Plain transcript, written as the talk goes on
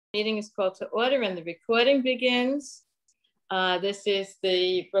Meeting is called to order and the recording begins. This is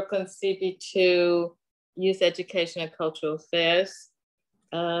the Brooklyn CB2 Youth Education and Cultural Affairs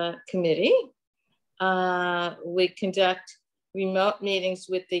Committee. We conduct remote meetings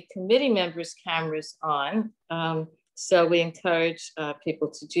with the committee members' cameras on, so we encourage people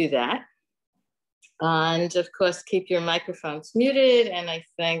to do that. And of course, keep your microphones muted. And I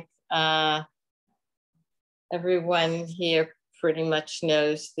think everyone here pretty much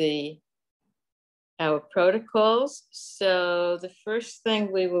knows our protocols. So the first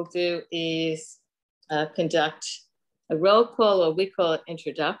thing we will do is conduct a roll call, or we call it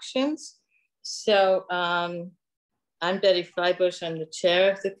introductions. So I'm Betty Freibush, I'm the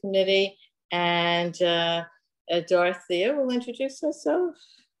chair of the committee, and Dorothea will introduce herself.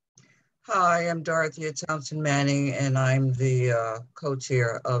 Hi, I'm Dorothea Thompson Manning, and I'm the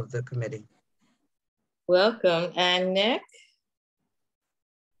co-chair of the committee. Welcome. And Nick?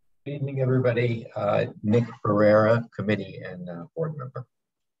 Good evening, everybody. Nick Ferreira, committee and board member.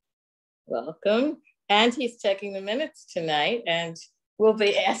 Welcome. And he's taking the minutes tonight, and we'll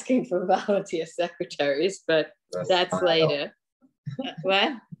be asking for volunteer secretaries, but that's smile. Later.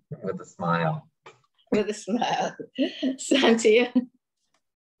 What? With a smile. With a smile. Santia?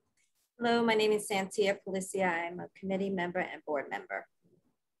 Hello, my name is Santia Policia. I'm a committee member and board member.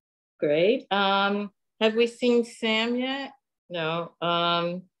 Great. Have we seen Sam yet? No.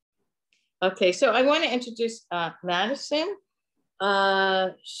 Okay, so I want to introduce Madison.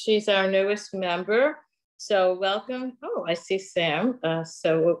 She's our newest member. So welcome. Oh, I see Sam.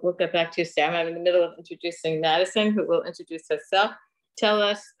 So we'll get back to you, Sam. I'm in the middle of introducing Madison, who will introduce herself. Tell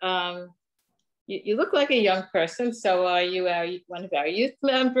us, you look like a young person. So are you one of our youth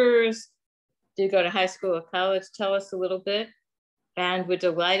members? Do you go to high school or college? Tell us a little bit. And we're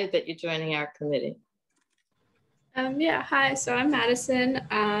delighted that you're joining our committee. Yeah, hi, so I'm Madison.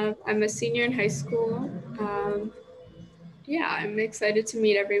 I'm a senior in high school. Yeah, I'm excited to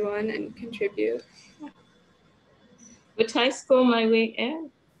meet everyone and contribute. Which high school might we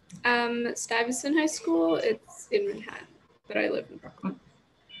in? Stuyvesant High School, it's in Manhattan, but I live in Brooklyn.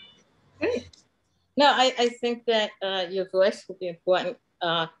 Great. No, I think that your voice will be important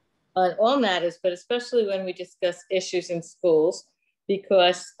on all matters, but especially when we discuss issues in schools,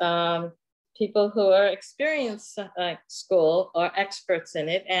 because people who are experienced school are experts in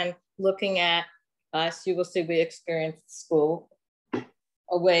it, and looking at us, you will see we experienced school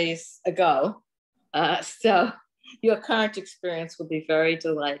a ways ago. So your current experience will be very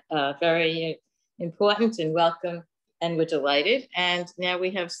important and welcome, and we're delighted. And now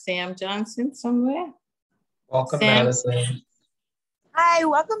we have Sam Johnson somewhere. Welcome, Sam. Madison. Hi,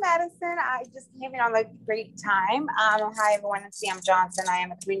 welcome, Madison. I just came in on a great time. Hi, everyone. I'm Sam Johnson. I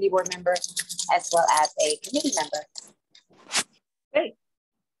am a community board member as well as a committee member. Great.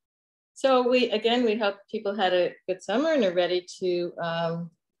 So we hope people had a good summer and are ready to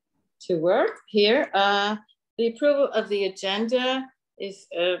work here. The approval of the agenda is,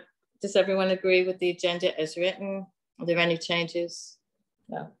 does everyone agree with the agenda as written? Are there any changes?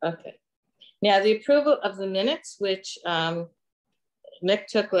 No, okay. Now the approval of the minutes, which Nick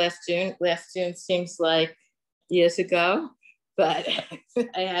took last June. Last June seems like years ago, but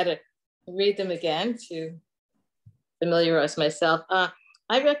I had to read them again to familiarize myself. I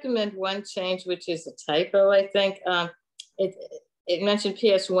recommend one change, which is a typo, I think. It mentioned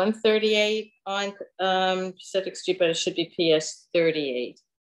PS 138 on Pacific Street, but it should be PS 38.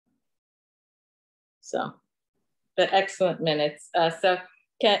 So, but excellent minutes. Are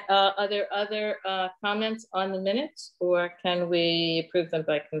there other comments on the minutes, or can we approve them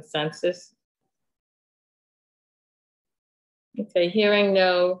by consensus? Okay, hearing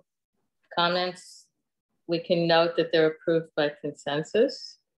no comments, we can note that they're approved by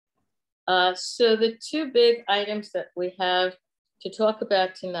consensus. So the two big items that we have to talk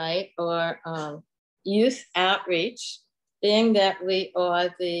about tonight are youth outreach, being that we are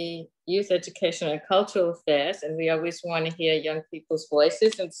the Youth Education and Cultural Affairs, and we always want to hear young people's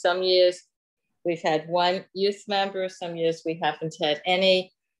voices. And some years we've had one youth member, some years we haven't had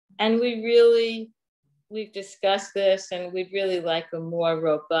any. And we've discussed this, and we'd really like a more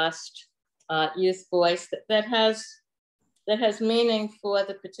robust youth voice that has meaning for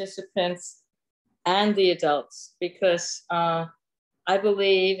the participants and the adults, because I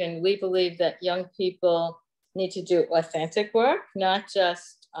believe, and we believe, that young people need to do authentic work, not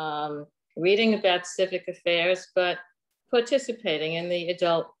just reading about civic affairs, but participating in the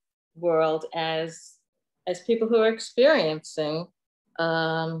adult world as people who are experiencing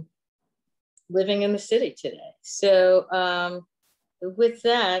living in the city today. So with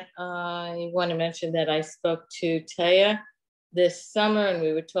that, I want to mention that I spoke to Taya this summer, and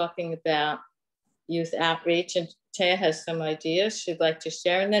we were talking about youth outreach, and Taya has some ideas she'd like to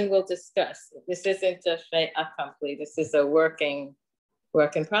share, and then we'll discuss. This isn't a fait accompli, this is a work in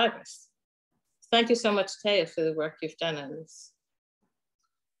progress. Thank you so much, Taya, for the work you've done on this.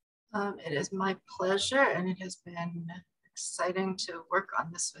 It is my pleasure, and it has been exciting to work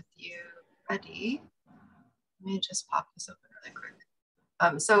on this with you, Eddie. Let me just pop this open really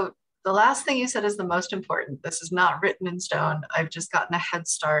quick. So the last thing you said is the most important. This is not written in stone. I've just gotten a head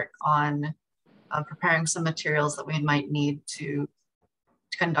start on preparing some materials that we might need to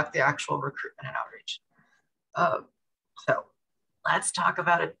conduct the actual recruitment and outreach. So let's talk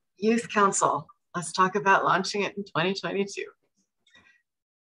about a youth council. Let's talk about launching it in 2022.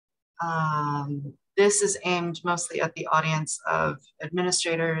 This is aimed mostly at the audience of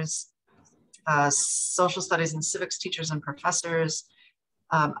administrators, social studies and civics teachers and professors.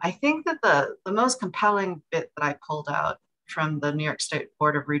 I think that the most compelling bit that I pulled out from the New York State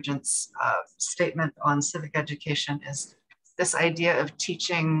Board of Regents statement on civic education is this idea of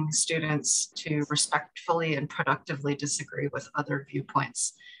teaching students to respectfully and productively disagree with other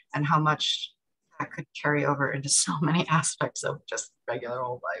viewpoints, and how much that could carry over into so many aspects of just regular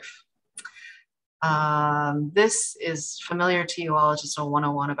old life. This is familiar to you all, just a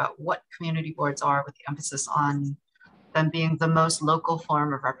 101 about what community boards are, with the emphasis on them being the most local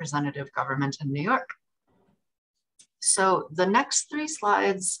form of representative government in New York. So the next 3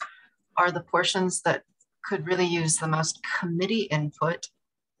 slides are the portions that could really use the most committee input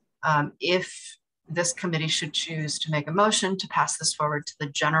if this committee should choose to make a motion to pass this forward to the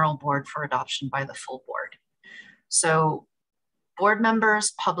general board for adoption by the full board. So board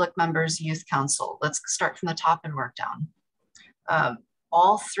members, public members, youth council. Let's start from the top and work down.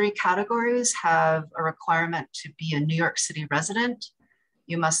 All 3 categories have a requirement to be a New York City resident.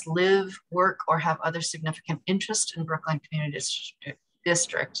 You must live, work, or have other significant interest in Brooklyn Community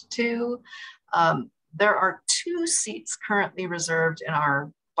District 2. There are 2 seats currently reserved in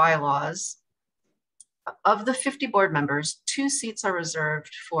our bylaws. Of the 50 board members, 2 seats are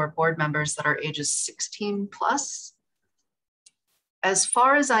reserved for board members that are ages 16 plus. As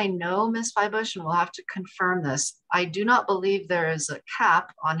far as I know, Ms. Feibush, and we'll have to confirm this, I do not believe there is a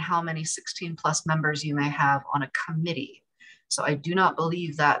cap on how many 16 plus members you may have on a committee. So I do not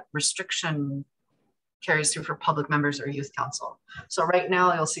believe that restriction carries through for public members or youth council. So right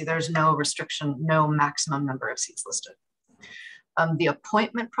now you'll see there's no restriction, no maximum number of seats listed. The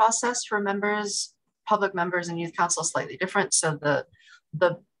appointment process for members, public members and youth council is slightly different. So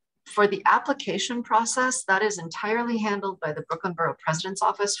for the application process, that is entirely handled by the Brooklyn Borough President's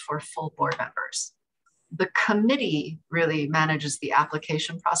Office for full board members. The committee really manages the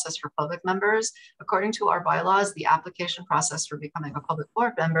application process for public members. According to our bylaws, the application process for becoming a public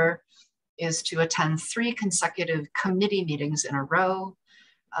board member is to attend 3 consecutive committee meetings in a row,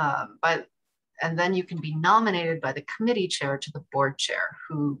 and then you can be nominated by the committee chair to the board chair,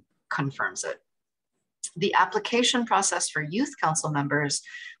 who confirms it. The application process for youth council members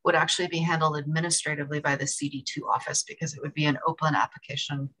would actually be handled administratively by the CB2 office, because it would be an open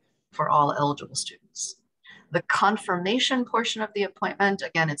application for all eligible students. The confirmation portion of the appointment,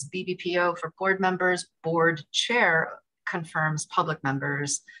 again, it's BBPO for board members, board chair confirms public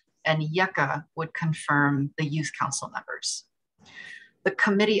members, and YECA would confirm the youth council members. The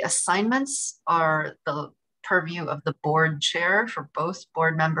committee assignments are the purview of the board chair for both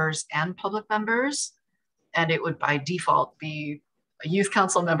board members and public members. And it would by default be youth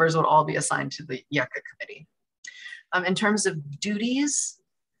council members would all be assigned to the YECA committee. In terms of duties,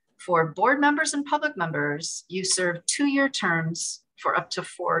 for board members and public members, you serve 2-year terms for up to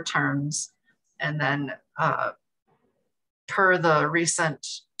 4 terms. And then per the recent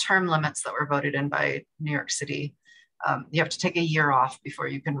term limits that were voted in by New York City, you have to take a year off before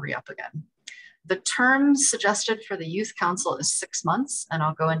you can re-up again. The term suggested for the youth council is 6 months, and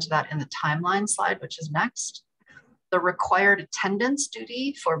I'll go into that in the timeline slide, which is next. The required attendance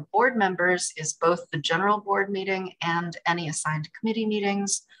duty for board members is both the general board meeting and any assigned committee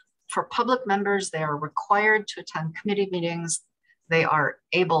meetings. For public members, they are required to attend committee meetings. They are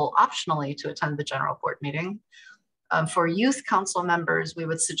able optionally to attend the general board meeting. For youth council members, we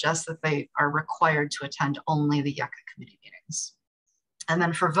would suggest that they are required to attend only the YECA committee meetings. And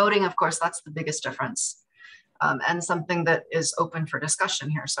then for voting, of course, that's the biggest difference, and something that is open for discussion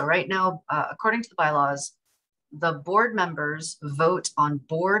here. So right now, according to the bylaws, the board members vote on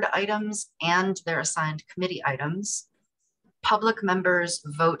board items and their assigned committee items. Public members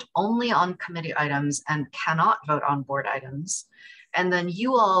vote only on committee items and cannot vote on board items. And then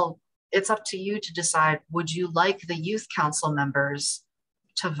you all, it's up to you to decide, would you like the youth council members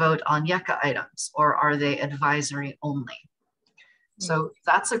to vote on YECA items, or are they advisory only? So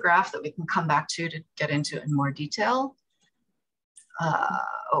that's a graph that we can come back to get into in more detail.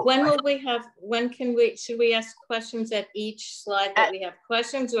 When will we have, should we ask questions at each slide that we have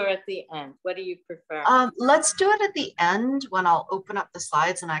questions, or at the end? What do you prefer? Let's do it at the end when I'll open up the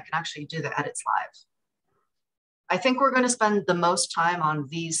slides and I can actually do the edits live. I think we're going to spend the most time on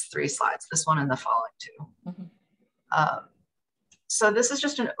these 3 slides, this one and the following 2. So this is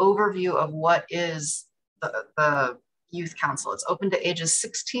just an overview of what is the Youth Council. It's open to ages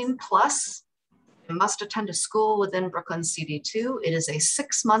 16 plus. You must attend a school within Brooklyn CB2. It is a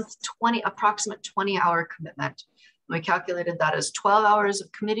 6-month, approximate 20-hour commitment. We calculated that as 12 hours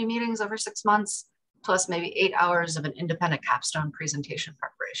of committee meetings over 6 months, plus maybe 8 hours of an independent capstone presentation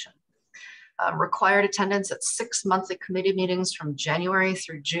preparation. Required attendance at 6 monthly committee meetings from January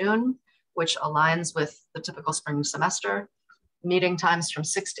through June, which aligns with the typical spring semester. Meeting times from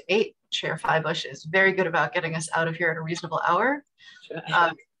 6 to 8. Chair Feibush is very good about getting us out of here at a reasonable hour. Sure.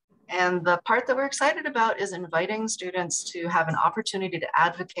 And the part that we're excited about is inviting students to have an opportunity to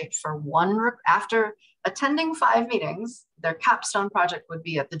advocate for after attending 5 meetings, their capstone project would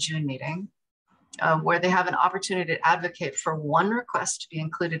be at the June meeting, where they have an opportunity to advocate for 1 request to be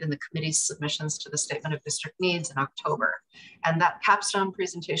included in the committee's submissions to the Statement of District Needs in October. And that capstone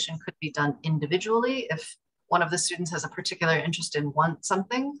presentation could be done individually if one of the students has a particular interest in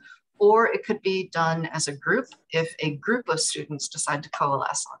something, or it could be done as a group if a group of students decide to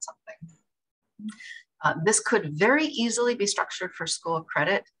coalesce on something. This could very easily be structured for school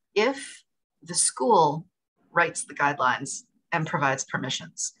credit if the school writes the guidelines and provides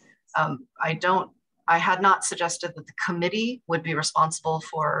permissions. I had not suggested that the committee would be responsible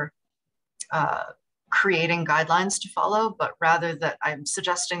for creating guidelines to follow, but rather that I'm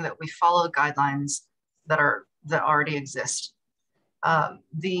suggesting that we follow guidelines that already exist. A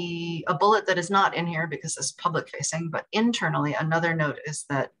bullet that is not in here because it's public facing, but internally, another note is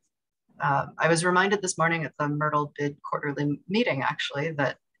that I was reminded this morning at the Myrtle bid quarterly meeting, actually,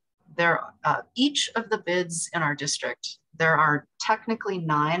 that each of the bids in our district, there are technically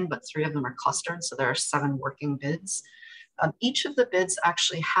 9, but 3 of them are clustered. So there are 7 working bids. Each of the bids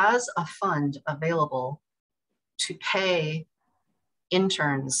actually has a fund available to pay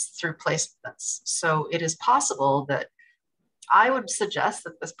interns through placements. So it is possible that I would suggest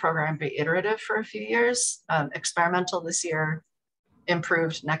that this program be iterative for a few years, experimental this year,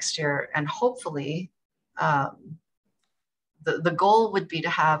 improved next year, and hopefully the goal would be to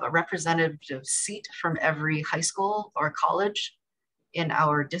have a representative seat from every high school or college in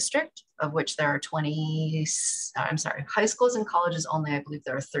our district, of which there are high schools and colleges only, I believe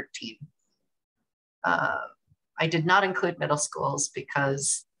there are 13. I did not include middle schools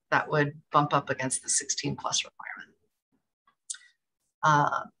because that would bump up against the 16 plus requirement.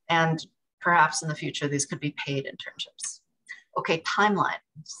 And perhaps in the future, these could be paid internships. Okay, timeline.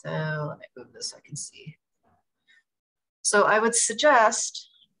 So let me move this so I can see. So I would suggest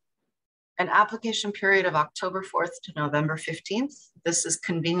an application period of October 4th to November 15th. This is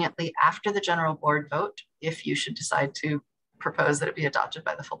conveniently after the general board vote, if you should decide to propose that it be adopted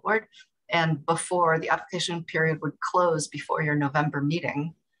by the full board, and before the application period would close before your November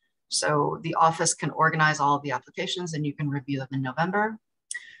meeting. So the office can organize all of the applications and you can review them in November.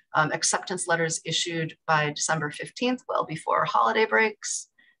 Acceptance letters issued by December 15th, well before holiday breaks.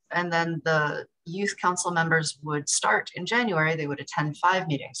 And then the youth council members would start in January. They would attend 5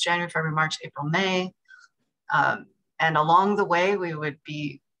 meetings, January, February, March, April, May. And along the way, we would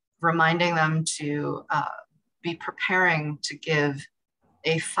be reminding them to be preparing to give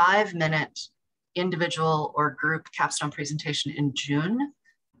a 5-minute individual or group capstone presentation in June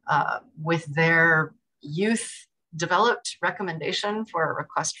with their youth developed recommendation for a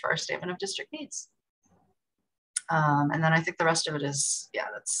request for our Statement of District Needs. And then I think the rest of it is, yeah,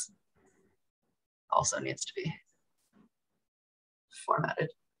 that's also needs to be formatted.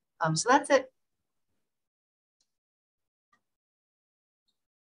 So that's it.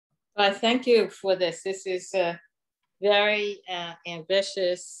 Well, thank you for this. This is a very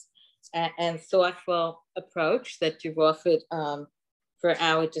ambitious and thoughtful approach that you've offered for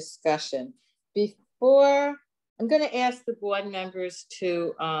our discussion. Before, I'm going to ask the board members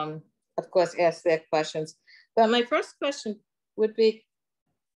to, of course, ask their questions. But my first question would be,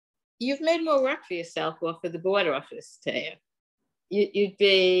 you've made more work for yourself or for the board office, Taya. You'd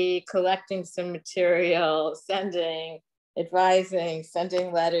be collecting some material, advising,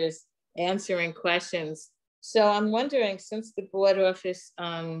 sending letters, answering questions. So I'm wondering, since the board office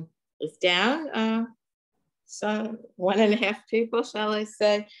is down, so 1.5 people, shall I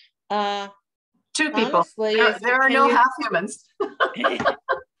say? 2 people. Honestly, there are no half humans.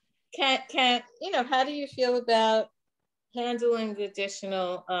 Can you know, how do you feel about handling the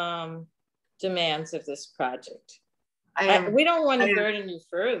additional demands of this project? We don't want to burden you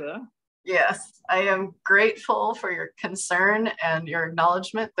further. Yes, I am grateful for your concern and your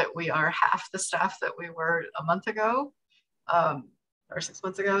acknowledgement that we are half the staff that we were a month ago, or 6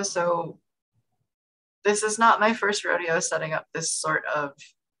 months ago. So this is not my first rodeo setting up this sort of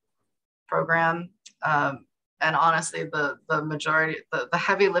program. And honestly, the majority, the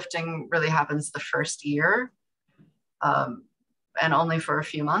heavy lifting really happens the first year, and only for a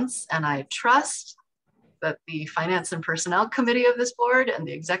few months. And I trust that the Finance and Personnel Committee of this board and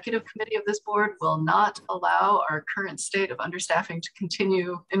the Executive Committee of this board will not allow our current state of understaffing to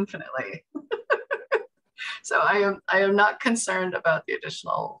continue infinitely. So I am not concerned about the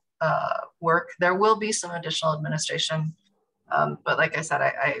additional work. There will be some additional administration, but like I said,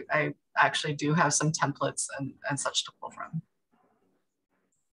 I actually do have some templates and such to pull from.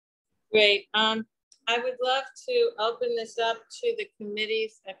 Great. I would love to open this up to the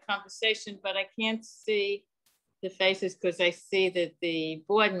committee's conversation, but I can't see the faces because I see that the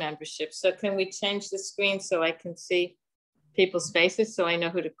board membership. So can we change the screen so I can see people's faces so I know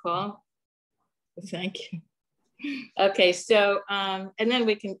who to call? Thank you. Okay, so, and then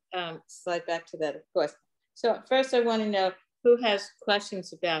we can slide back to that, of course. So first I want to know who has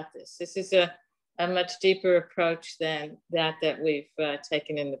questions about this. This is a much deeper approach than that we've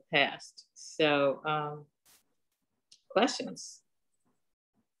taken in the past. So questions?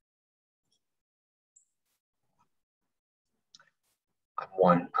 I'm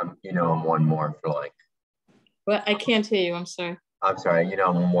one more for like. Well, I can't hear you, I'm sorry. I'm sorry,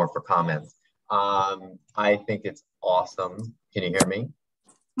 I'm more for comments. I think it's awesome. Can you hear me?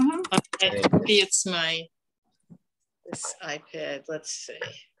 Mm-hmm. Maybe it's this iPad, let's see.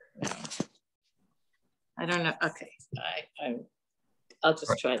 No. I don't know, okay, I'll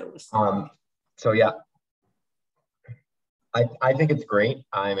just try to listen. So yeah, I think it's great.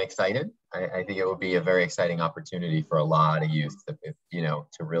 I'm excited. I think it will be a very exciting opportunity for a lot of youth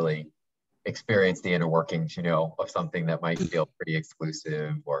to really experience the inner workings, of something that might feel pretty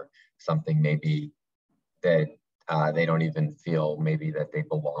exclusive, or something maybe that they don't even feel maybe that they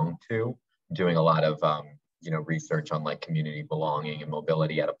belong to. Doing a lot of, research on like community belonging and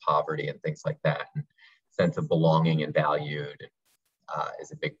mobility out of poverty and things like that. And sense of belonging and valued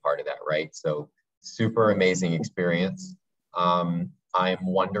is a big part of that, right? So super amazing experience. I'm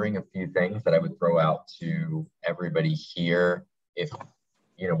wondering a few things that I would throw out to everybody here. If,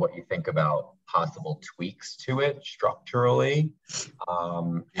 what you think about possible tweaks to it structurally.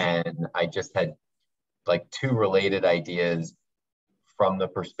 And I just had like two related ideas from the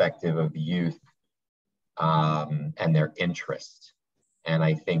perspective of youth and their interest. And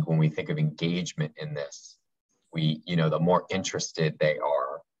I think when we think of engagement in this, the more interested they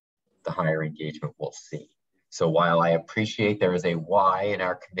are, the higher engagement we'll see. So while I appreciate there is a Y in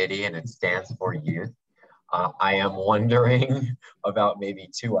our committee and it stands for youth, I am wondering about maybe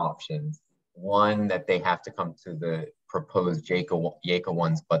two options. One, that they have to come to the proposed YECA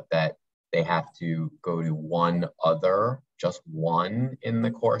ones, but that they have to go to just one in the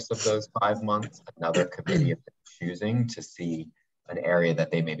course of those 5 months, another committee if they're choosing to see an area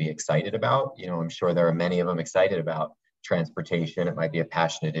that they may be excited about. I'm sure there are many of them excited about transportation. It might be a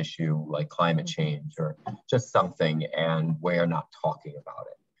passionate issue like climate change or just something, and we're not talking about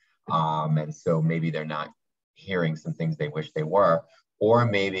it. And so maybe they're not hearing some things they wish they were, or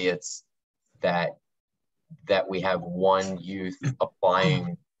maybe it's that we have one youth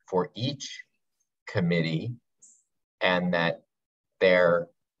applying for each committee, and that they're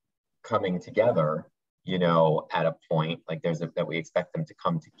coming together, at a point, like that we expect them to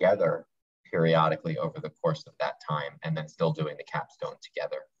come together periodically over the course of that time, and then still doing the capstone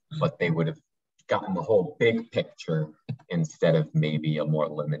together. But they would have gotten the whole big picture instead of maybe a more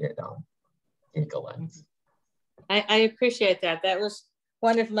limited YECA lens. I appreciate that. That was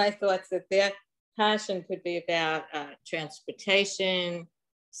one of my thoughts, that their passion could be about transportation,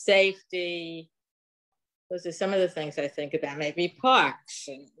 safety. Those are some of the things I think about, maybe parks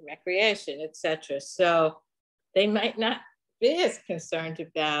and recreation, etc. So they might not be as concerned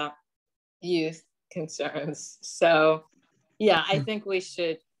about youth concerns. So yeah, I think we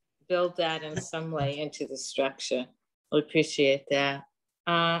should build that in some way into the structure. I appreciate that.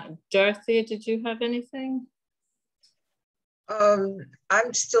 Dorothea, did you have anything?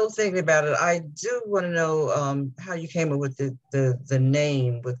 I'm still thinking about it. I do want to know how you came up with the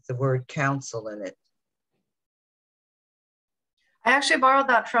name with the word council in it. I actually borrowed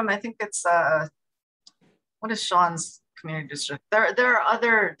that from, I think it's, what is Sean's community district? There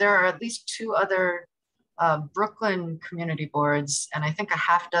are at least 2 other Brooklyn community boards, and I think a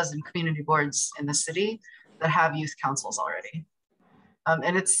half dozen community boards in the city that have youth councils already.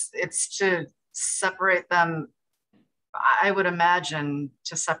 And it's to separate them, I would imagine,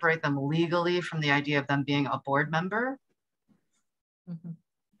 to separate them legally from the idea of them being a board member.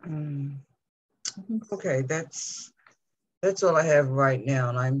 Okay, that's all I have right now,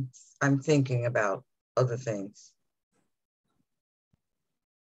 and I'm thinking about other things.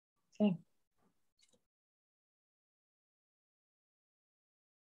 Okay.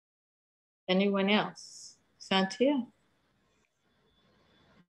 Anyone else? Santia?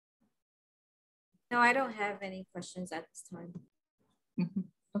 No, I don't have any questions at this time.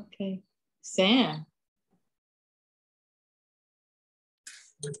 Okay. Sam?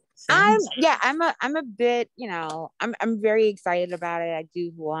 I'm a bit, you know, I'm very excited about it. I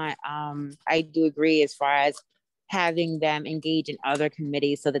do want, I do agree as far as having them engage in other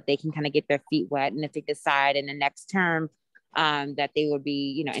committees so that they can kind of get their feet wet. And if they decide in the next term that they would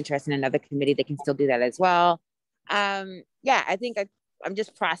be, you know, interested in another committee, they can still do that as well. Yeah, I think I'm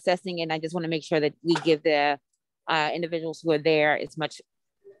just processing it. And I just want to make sure that we give the individuals who are there as much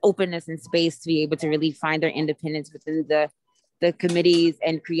openness and space to be able to really find their independence within the committees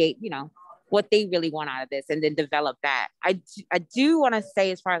and create, you know, what they really want out of this and then develop that. I do want to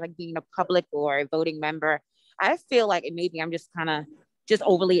say, as far as like being a public or a voting member, I feel like, and maybe I'm just kind of just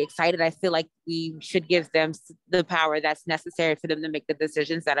overly excited. I feel like we should give them the power that's necessary for them to make the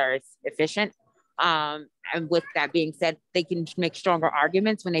decisions that are efficient. And with that being said, they can make stronger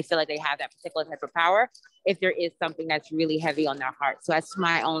arguments when they feel like they have that particular type of power, if there is something that's really heavy on their heart. So that's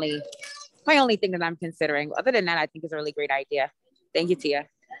my only thing that I'm considering. Other than that, I think it's a really great idea. Thank you, Tia.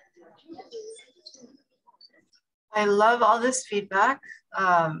 I love all this feedback.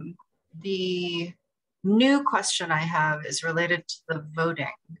 The new question I have is related to the voting.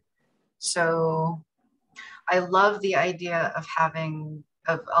 So I love the idea of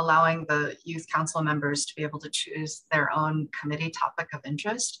allowing the youth council members to be able to choose their own committee topic of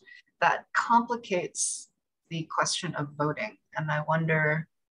interest. That complicates the question of voting. And I wonder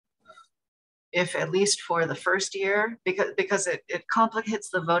if, at least for the first year, because it complicates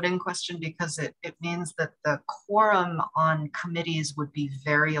the voting question, because it means that the quorum on committees would be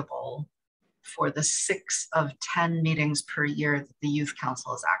variable for the 6 of 10 meetings per year that the youth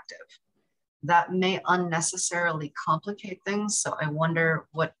council is active. That may unnecessarily complicate things. So I wonder,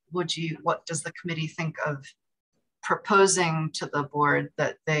 what does the committee think of proposing to the board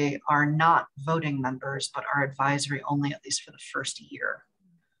that they are not voting members, but are advisory only, at least for the first year?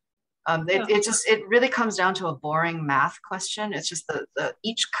 It really comes down to a boring math question. It's just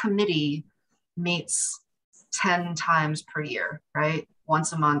each committee meets 10 times per year, right?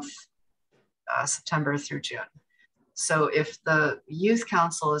 Once a month, September through June. So if the youth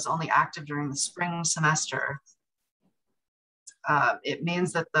council is only active during the spring semester, it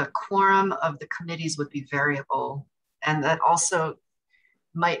means that the quorum of the committees would be variable. And that also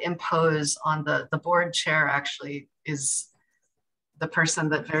might impose on the board chair, actually is the person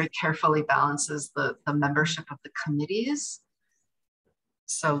that very carefully balances the membership of the committees.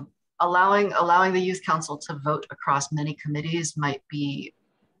 So allowing the youth council to vote across many committees might be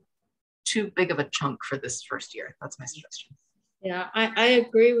too big of a chunk for this first year. That's my suggestion. Yeah, I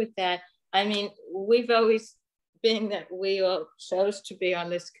agree with that. I mean, we've always been that we all chose to be on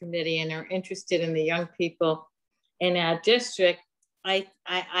this committee and are interested in the young people in our district. I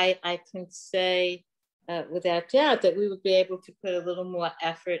can say without doubt that we would be able to put a little more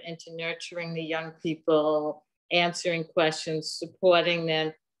effort into nurturing the young people, answering questions, supporting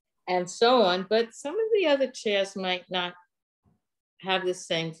them, and so on. But some of the other chairs might not have the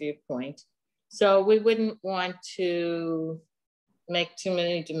same viewpoint. So we wouldn't want to make too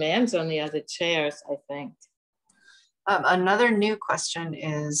many demands on the other chairs, I think. Another new question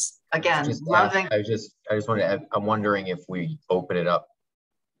is, again, I just wanted to add, I'm wondering if we open it up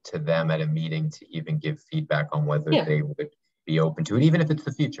to them at a meeting to even give feedback on whether they would be open to it, even if it's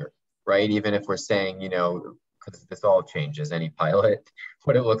the future, right? Even if we're saying, you know, because this all changes, any pilot,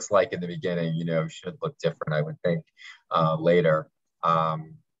 what it looks like in the beginning, you know, should look different, I would think, later.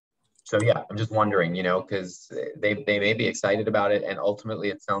 So yeah, I'm just wondering, you know, because they may be excited about it, and ultimately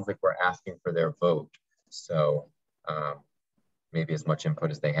it sounds like we're asking for their vote. So maybe as much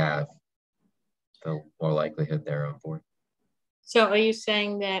input as they have, the more likelihood they're on board. So are you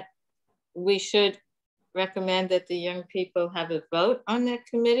saying that we should recommend that the young people have a vote on that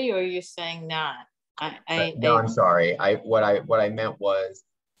committee, or are you saying not? No, I'm sorry. What I meant was,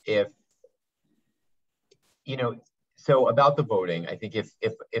 if, you know, so about the voting, I think if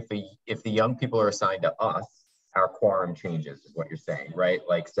the young people are assigned to us, our quorum changes, is what you're saying, right?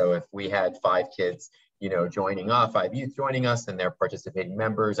 Like, so if we had 5 kids, you know, joining us, 5 youth joining us, and they're participating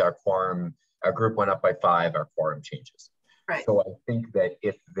members, our quorum our group went up by 5, our quorum changes. Right. So I think that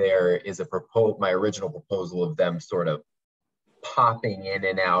if there is a my original proposal of them sort of popping in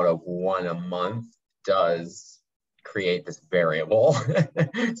and out of 1 a month does create this variable.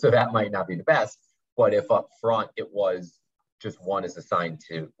 So that might not be the best, but if up front it was just 1 is assigned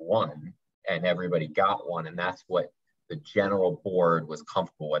to 1 and everybody got 1, and that's what the general board was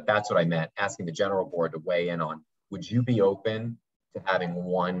comfortable with. That's what I meant, asking the general board to weigh in on, would you be open to having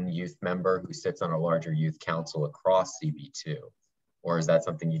 1 youth member who sits on a larger youth council across CB2? Or is that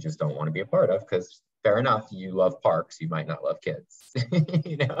something you just don't want to be a part of? Because fair enough, you love parks, you might not love kids.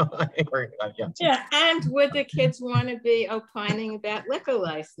 You know, yeah, and would the kids want to be opining about liquor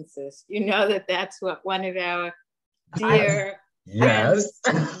licenses? You know that that's what one of our dear yes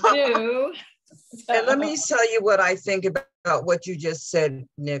do. So. And let me tell you what I think about what you just said,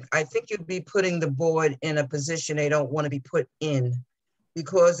 Nick. I think you'd be putting the board in a position they don't want to be put in,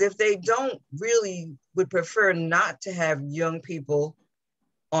 because if they don't really would prefer not to have young people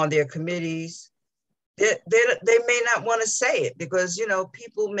on their committees, they may not want to say it, because, you know,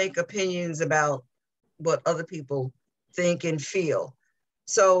 people make opinions about what other people think and feel.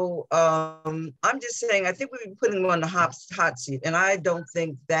 So I'm just saying, I think we've been putting them on the hot seat, and I don't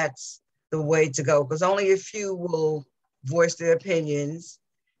think that's the way to go, because only a few will voice their opinions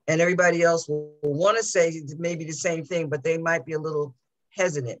and everybody else will want to say maybe the same thing, but they might be a little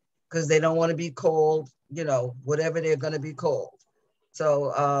hesitant because they don't want to be called, you know, whatever they're going to be called.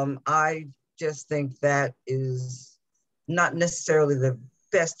 So I just think that is not necessarily the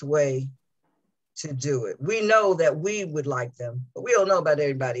best way to do it. We know that we would like them, but we don't know about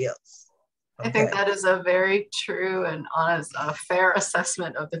everybody else. Okay. I think that is a very true and honest, fair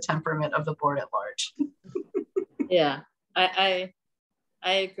assessment of the temperament of the board at large. Yeah, I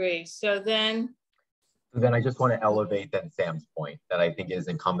agree. So then I just want to elevate then Sam's point that I think it is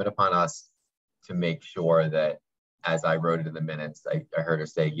incumbent upon us to make sure that, as I wrote it in the minutes, I heard her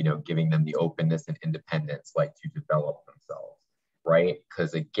say, you know, giving them the openness and independence, like, to develop themselves, right?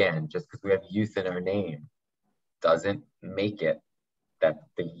 Because again, just because we have youth in our name doesn't make it that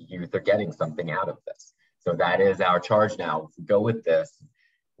the youth are getting something out of this. So that is our charge now. If we go with this,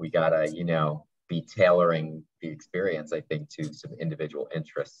 we gotta, you know, be tailoring the experience, I think, to some individual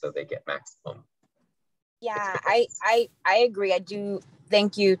interests so they get maximum. Yeah, I agree. I do.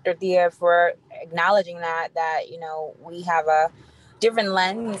 Thank you, Dorothea, for acknowledging that, you know, we have a different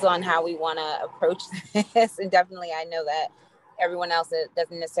lens on how we want to approach this. And definitely, I know that everyone else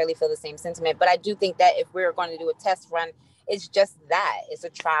doesn't necessarily feel the same sentiment, but I do think that if we're going to do a test run, it's just that, it's a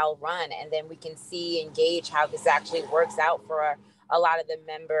trial run, and then we can see and gauge how this actually works out for a lot of the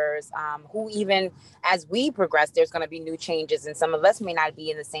members who, even as we progress, there's going to be new changes, and some of us may not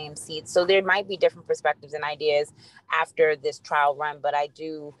be in the same seats. So there might be different perspectives and ideas after this trial run, but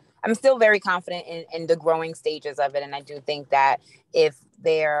I'm still very confident in the growing stages of it. And I do think that if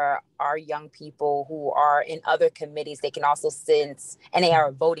there are young people who are in other committees, they can also sense, and they are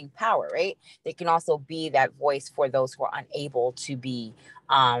a voting power, right? They can also be that voice for those who are unable to be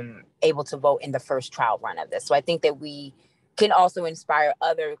able to vote in the first trial run of this. So I think that we can also inspire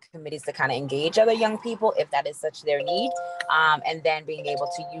other committees to kind of engage other young people if that is such their need. And then being able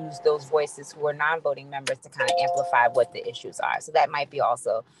to use those voices who are non-voting members to kind of amplify what the issues are. So that might be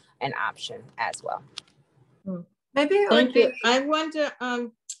also an option as well. Maybe it Thank would be. you. I wonder,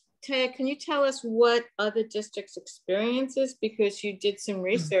 Taya, can you tell us what other districts' experience is? Because you did some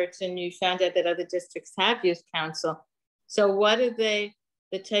research and you found out that other districts have youth council. So what are the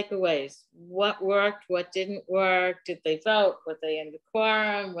takeaways? What worked? What didn't work? Did they vote? Were they in the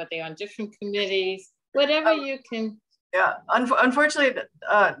quorum? Were they on different committees? Whatever you can. Yeah, unfortunately,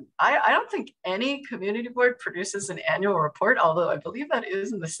 I don't think any community board produces an annual report, although I believe that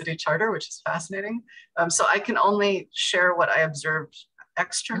is in the city charter, which is fascinating. So I can only share what I observed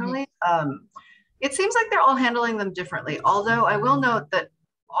externally. It seems like they're all handling them differently, although I will note that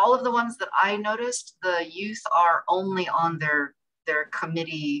all of the ones that I noticed, the youth are only on their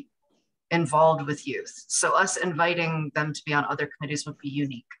committee involved with youth. So us inviting them to be on other committees would be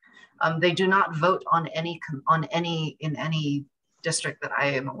unique. They do not vote on any in any district that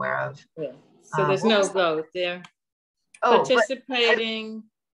I am aware of. Yeah. So there's no vote. They're participating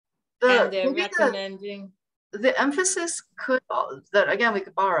and they're recommending. The emphasis could, that again, we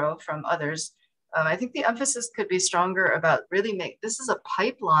could borrow from others. I think the emphasis could be stronger about really this is a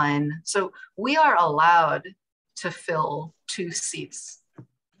pipeline. So we are allowed to fill 2 seats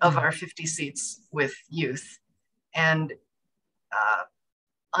of our 50 seats with youth. And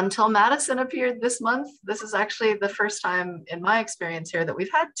until Madison appeared this month, this is actually the first time in my experience here that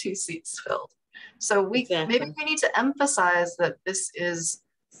we've had 2 seats filled. So maybe we need to emphasize that this is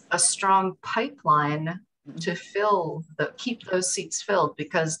a strong pipeline to keep those seats filled,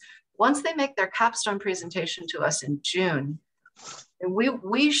 because once they make their capstone presentation to us in June,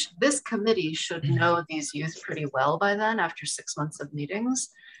 this committee should know these youth pretty well by then after 6 months of meetings.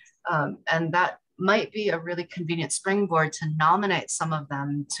 And that might be a really convenient springboard to nominate some of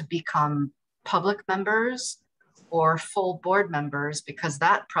them to become public members or full board members, because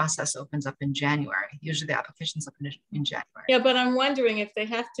that process opens up in January. Usually the application's up in January. Yeah, but I'm wondering if they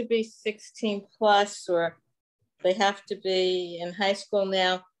have to be 16 plus, or they have to be in high school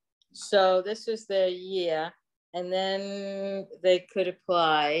now. So this is their year, and then they could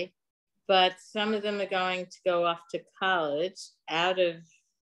apply, but some of them are going to go off to college out of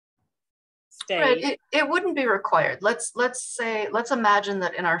state. Right. It wouldn't be required. Let's imagine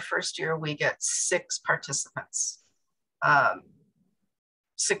that in our first year we get 6 participants.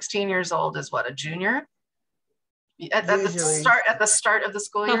 16 years old is what, a junior? At the start of the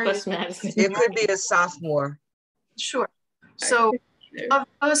school year. It could be a sophomore. Sure. So of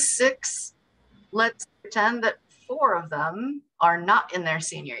those 6, let's pretend that 4 of them are not in their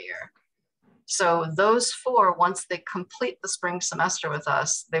senior year. So those 4, once they complete the spring semester with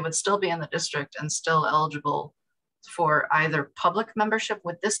us, they would still be in the district and still eligible for either public membership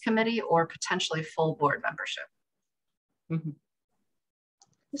with this committee or potentially full board membership. Mm-hmm.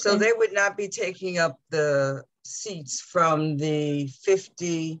 So they would not be taking up the seats from the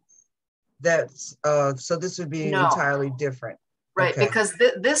 50 that's, so this would be entirely different. Right, okay. Because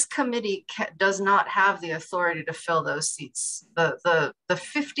this committee does not have the authority to fill those seats. The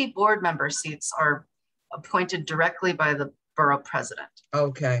 50 board member seats are appointed directly by the borough president.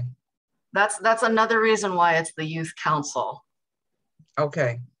 Okay. That's another reason why it's the youth council.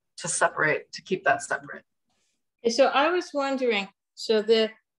 Okay. To keep that separate. So I was wondering, so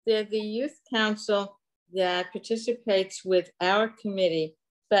they're the youth council that participates with our committee,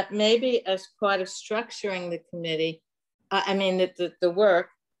 but maybe as part of structuring the committee, the work,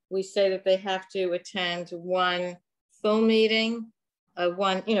 we say that they have to attend one full meeting,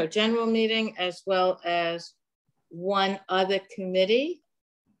 one general meeting, as well as one other committee,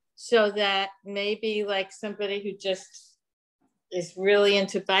 so that maybe like somebody who just is really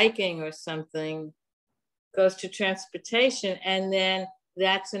into biking or something goes to transportation, and then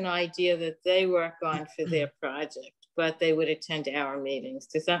that's an idea that they work on for their project, but they would attend our meetings.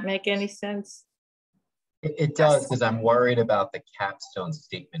 Does that make any sense? It does, because I'm worried about the capstone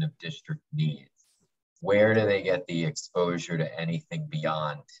statement of district needs. Where do they get the exposure to anything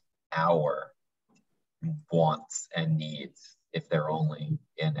beyond our wants and needs if they're only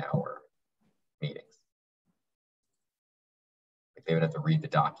in our meetings? Like they would have to read the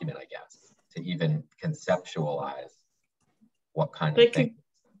document, I guess, to even conceptualize what kind of thing.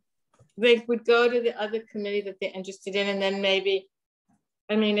 They would go to the other committee that they're interested in, and then maybe,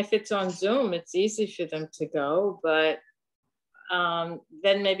 if it's on Zoom, it's easy for them to go, but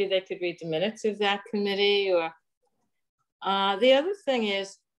then maybe they could read the minutes of that committee. Or the other thing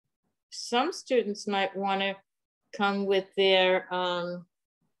is, some students might want to come with their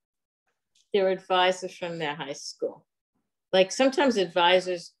advisor from their high school. Like sometimes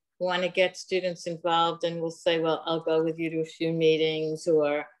advisors want to get students involved and will say, well, I'll go with you to a few meetings,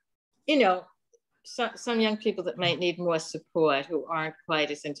 or, some young people that might need more support who aren't quite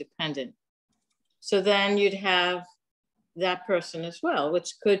as independent. So then you'd have that person as well,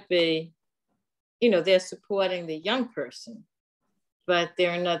 which could be, they're supporting the young person, but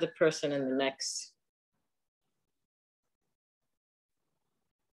they're another person in the mix.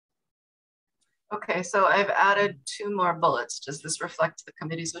 Okay, so I've added 2 more bullets. Does this reflect the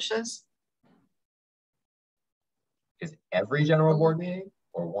committee's wishes? Is every general board meeting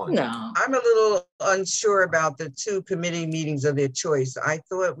or one? No. I'm a little unsure about the 2 committee meetings of their choice. I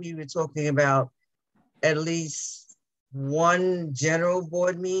thought we were talking about at least 1 general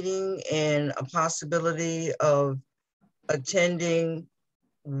board meeting and a possibility of attending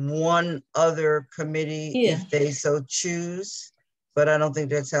 1 other committee if they so choose. But I don't think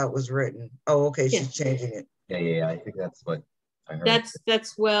that's how it was written. Oh, okay, she's changing it. Yeah, I think that's what I heard.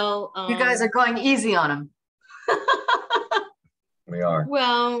 That's well. You guys are going easy on him. We are.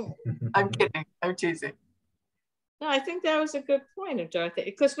 Well, I'm kidding. I'm teasing. No, I think that was a good point of Dorothy,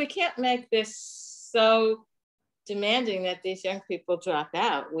 because we can't make this so demanding that these young people drop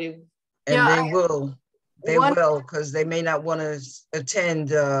out. They will, because they may not want to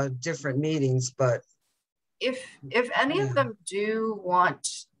attend different meetings, but. If any of them do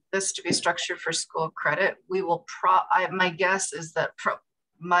want this to be structured for school credit, we will my guess is that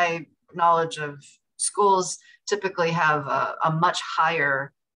my knowledge of schools typically have a much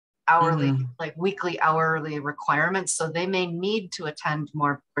higher hourly, like weekly, hourly requirements. So they may need to attend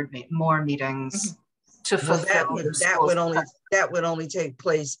more meetings to fulfill that would only take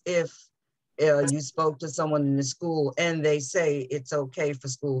place if you spoke to someone in the school and they say it's okay for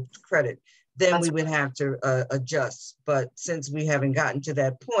school credit. Then we would have to adjust. But since we haven't gotten to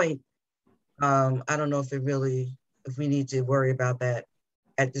that point, I don't know if we need to worry about that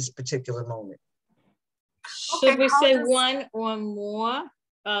at this particular moment. Should we say one or more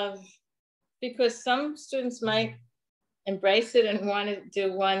of, because some students might embrace it and want to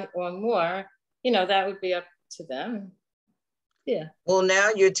do one or more, you know, that would be up to them. Yeah. Well,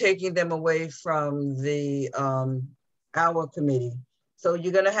 now you're taking them away from the our committee. So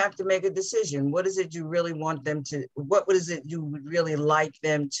you're going to have to make a decision. What is it you really want them to, what is it you would really like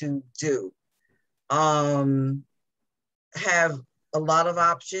them to do? Have a lot of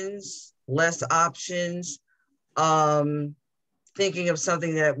options, less options, thinking of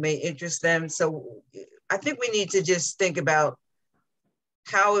something that may interest them. So I think we need to just think about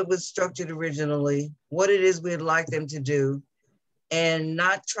how it was structured originally, what it is we'd like them to do, and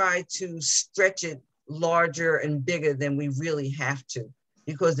not try to stretch it larger and bigger than we really have to,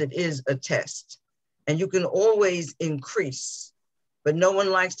 because it is a test. And you can always increase, but no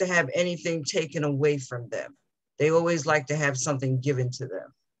one likes to have anything taken away from them. They always like to have something given to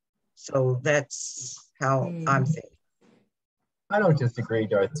them. So that's how I'm thinking. I don't disagree,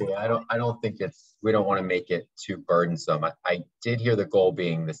 Dorothy. I don't think we don't want to make it too burdensome. I did hear the goal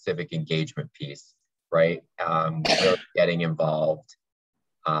being the civic engagement piece, right? Really getting involved.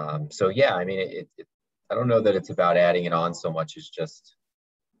 So yeah, I mean, I don't know that it's about adding it on so much as just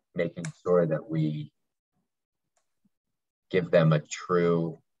making sure that we give them a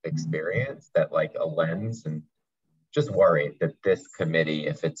true experience, that like a lens, and just worried that this committee,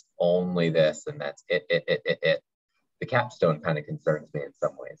 if it's only this and that's it, the capstone kind of concerns me in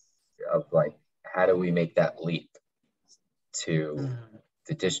some ways, of like, how do we make that leap to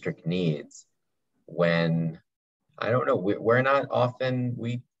the district needs when, I don't know, we're not often,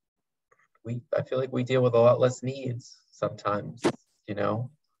 I feel like we deal with a lot less needs sometimes, you know?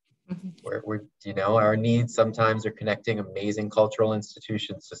 We're you know, our needs sometimes are connecting amazing cultural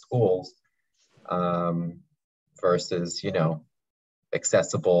institutions to schools, versus, you know,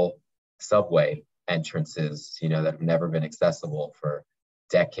 accessible subway entrances, you know, that have never been accessible for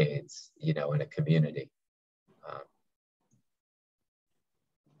decades, you know, in a community.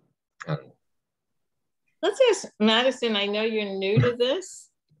 Let's ask Madison, I know you're new to this,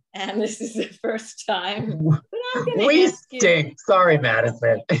 and this is the first time, but I'm going to ask you. Sorry,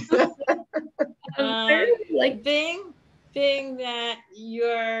 Madison. Like being that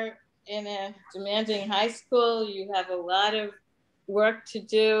you're in a demanding high school, you have a lot of work to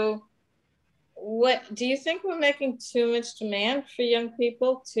do. What do you think we're making too much demand for young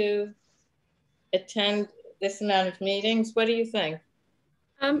people to attend this amount of meetings? What do you think?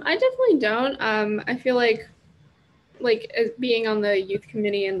 I definitely don't. I feel like as being on the youth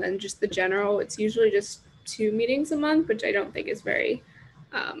committee and then just the general, it's usually just 2 meetings a month, which I don't think is very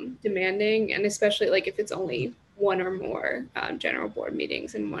demanding. And especially like if it's only 1 or more general board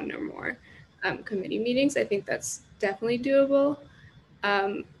meetings and 1 or more committee meetings, I think that's definitely doable.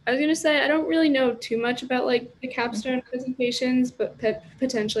 I was gonna say, I don't really know too much about like the capstone presentations, but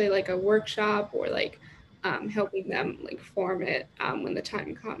potentially like a workshop or like helping them like form it when the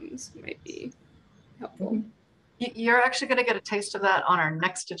time comes might be helpful. You're actually going to get a taste of that on our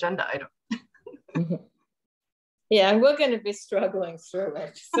next agenda item. Yeah, and we're going to be struggling through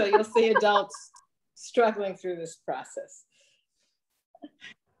it. So you'll see adults struggling through this process.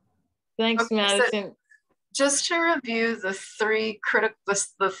 Thanks, okay, Madison. So just to review the 3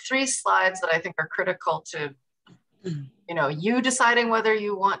 slides that I think are critical to, you know, you deciding whether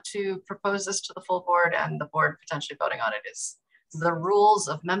you want to propose this to the full board and the board potentially voting on it, is the rules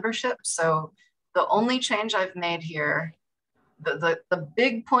of membership. So the only change I've made here, the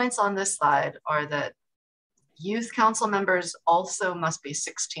big points on this slide are that youth council members also must be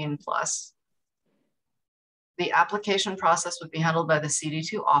 16 plus. The application process would be handled by the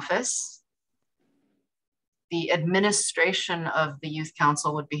CB2 office. The administration of the youth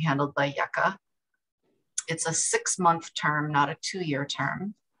council would be handled by YECA. It's a 6-month term, not a 2-year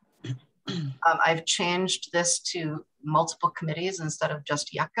term. I've changed this to multiple committees instead of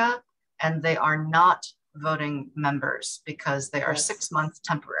just YECA, and they are not voting members because they are 6-month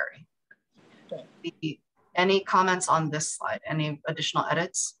temporary. Any comments on this slide? Any additional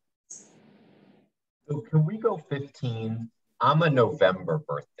edits? So can we go 15? I'm a November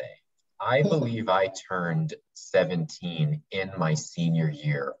birthday. I believe I turned 17 in my senior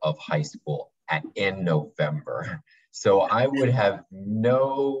year of high school in November. So I would have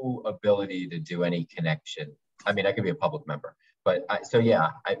no ability to do any connection. I mean, I could be a public member, but so yeah,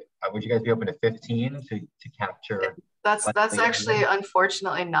 would you guys be open to 15 to capture? That's actually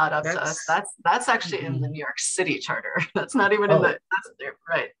unfortunately not up to us. That's actually in the New York City charter. That's not even in the,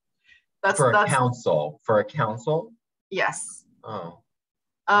 right. That's for a council. Yes. Oh.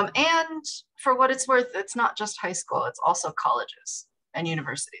 And for what it's worth, it's not just high school, it's also colleges and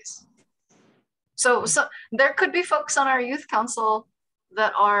universities. So there could be folks on our youth council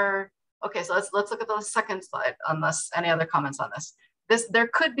that are, okay, so let's look at the second slide, unless any other comments on this. There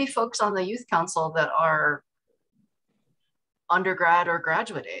could be folks on the youth council that are undergrad or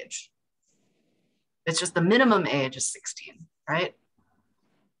graduate age. It's just the minimum age is 16, right?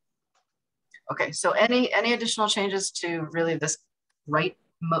 Okay, so any additional changes to really this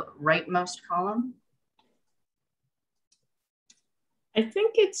rightmost column? I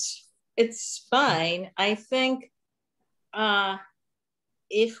think it's fine. I think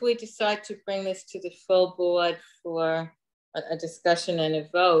if we decide to bring this to the full board for a discussion and a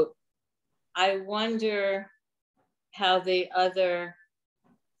vote, I wonder how the other,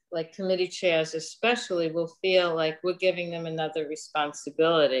 like committee chairs especially, will feel like we're giving them another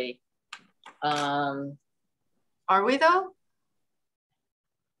responsibility. Are we though?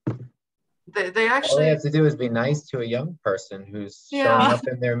 They actually, all they have to do is be nice to a young person who's showing up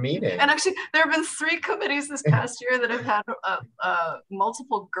in their meeting. And actually, there have been 3 committees this past year that have had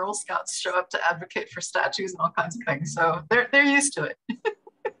multiple Girl Scouts show up to advocate for statues and all kinds of things. So they're used to it.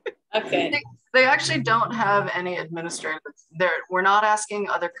 Okay. They actually don't have any administrative. We're not asking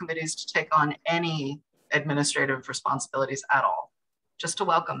other committees to take on any administrative responsibilities at all, just to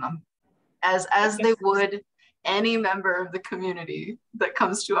welcome them, as they would any member of the community that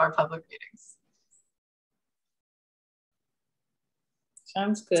comes to our public meetings.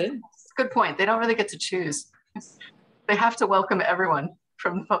 Sounds good. Good point. They don't really get to choose. They have to welcome everyone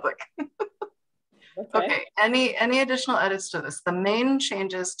from the public. Okay, any additional edits to this? The main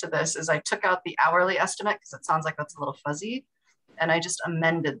changes to this is I took out the hourly estimate because it sounds like that's a little fuzzy, and I just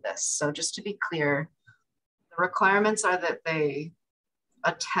amended this. So just to be clear, the requirements are that they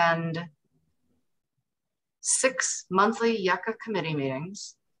attend 6 monthly YECA committee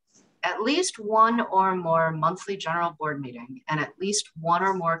meetings, at least 1 or more monthly general board meeting, and at least 1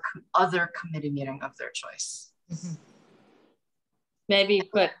 or more other committee meeting of their choice. Mm-hmm. Maybe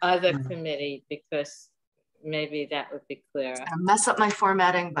put other committee because maybe that would be clearer. It's gonna mess up my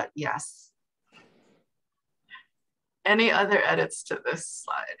formatting, but yes. Any other edits to this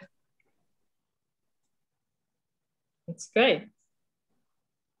slide? That's great.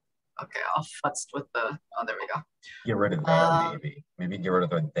 Okay, I'll futz with the, oh, there we go. Get rid of there, maybe. Maybe get rid of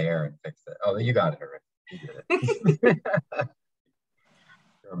the there and fix it. Oh, you got it already. You did it.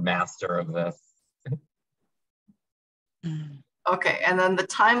 You're a master of this. Okay, and then the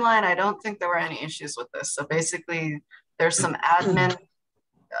timeline, I don't think there were any issues with this. So basically, there's some admin.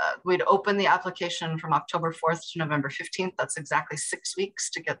 We'd open the application from October 4th to November 15th. That's exactly 6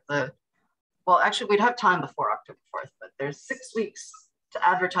 weeks to get the, well, actually, we'd have time before October 4th, but there's 6 weeks to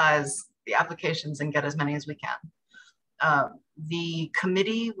advertise the applications and get as many as we can. The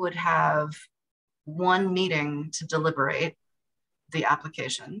committee would have 1 meeting to deliberate the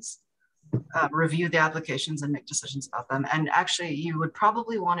applications, review the applications and make decisions about them. And actually, you would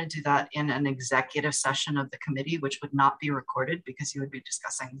probably want to do that in an executive session of the committee, which would not be recorded because you would be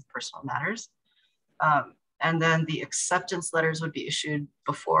discussing personal matters. And then the acceptance letters would be issued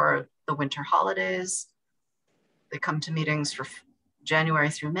before the winter holidays. They come to meetings for January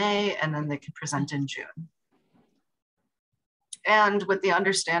through May, and then they can present in June. And with the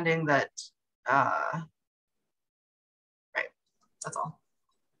understanding that, right, that's all.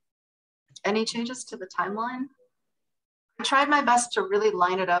 Any changes to the timeline? I tried my best to really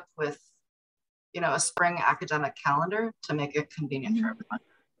line it up with, you know, a spring academic calendar to make it convenient for everyone.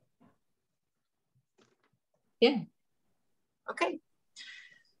 Yeah. Okay.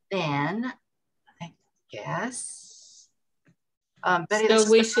 Then I guess, Betty, so this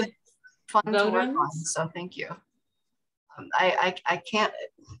we is should fun to work on, so thank you. I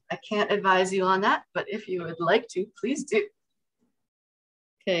can't advise you on that, but if you would like to, please do.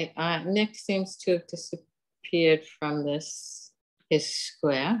 Okay, Nick seems to have disappeared from his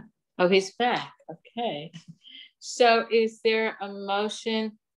square. Oh, he's back, okay. So is there a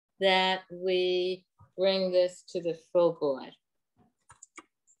motion that we bring this to the full board?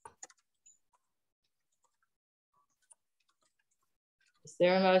 Is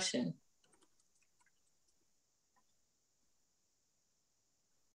there a motion?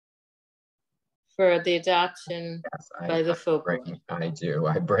 for the adoption Yes, by the full board? I do.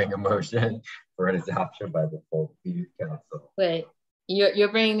 I bring a motion for an adoption by the full youth council. Wait,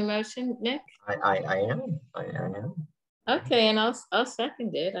 you're bringing the motion, Nick? I am. I am. Okay, and I'll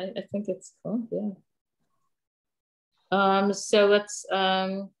second it. I think it's cool. Yeah. So let's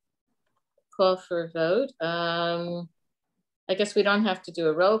call for a vote. I guess we don't have to do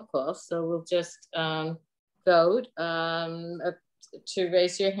a roll call, so we'll just vote to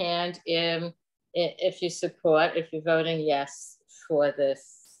raise your hand if you support, if you're voting yes for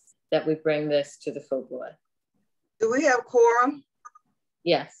this, that we bring this to the full board. Do we have quorum?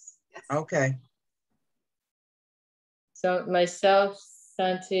 Yes. Okay. So myself,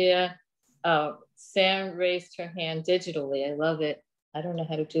 Santia, oh, Sam raised her hand digitally. I love it. I don't know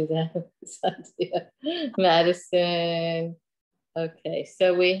how to do that. Santia, Madison. Okay,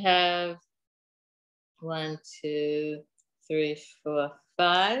 so we have 1, 2, 3, 4,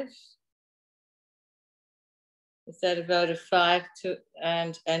 5. Is that a vote of 5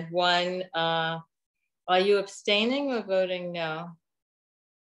 and 1? Are you abstaining or voting no?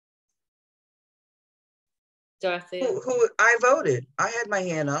 Dorothy? Who I voted. I had my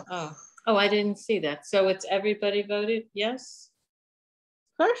hand up. Oh, I didn't see that. So it's everybody voted yes?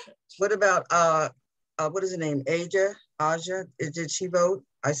 Perfect. What about what is her name? Aja? Did she vote?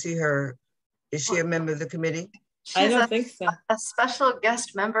 I see her. Is she a member of the committee? I don't think so. A special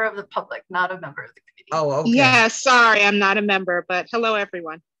guest member of the public, not a member of the committee. Oh, okay. Yeah, sorry, I'm not a member, but hello,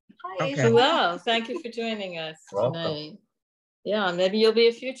 everyone. Hi. Okay. Hello, thank you for joining us Welcome. tonight. Yeah, maybe you'll be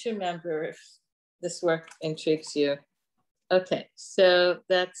a future member if this work intrigues you. Okay, so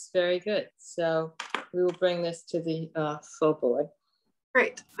that's very good. So we will bring this to the full board.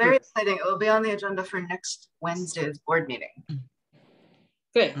 Great, very exciting. It will be on the agenda for next Wednesday's board meeting.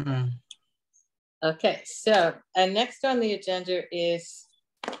 Good. Mm-hmm. Okay, so and next on the agenda is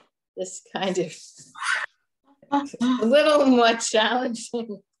this kind of a little more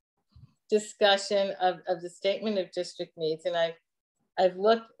challenging discussion of the statement of district needs. And I've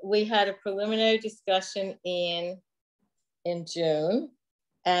looked, we had a preliminary discussion in June,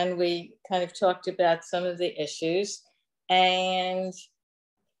 and we kind of talked about some of the issues. And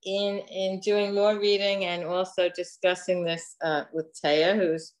in doing more reading and also discussing this with Taya,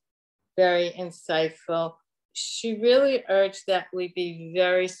 who's very insightful, she really urged that we be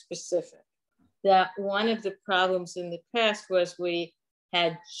very specific. That one of the problems in the past was we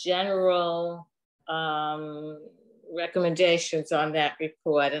had general recommendations on that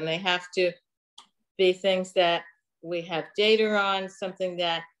report, and they have to be things that we have data on, something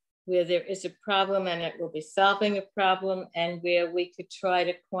that where there is a problem and it will be solving a problem, and where we could try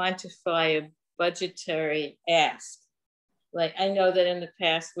to quantify a budgetary ask. Like, I know that in the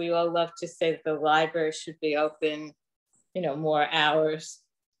past, we all love to say that the library should be open, you know, more hours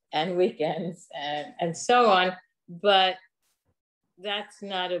and weekends and so on, but that's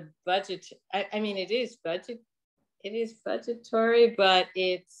not a budget. I mean, it is budgetary, but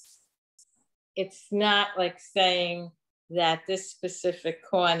it's not like saying that this specific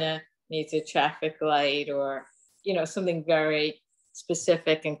corner needs a traffic light or, you know, something very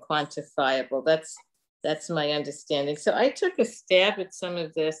specific and quantifiable. That's my understanding. So I took a stab at some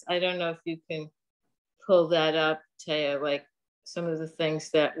of this. I don't know if you can pull that up, Taya, like some of the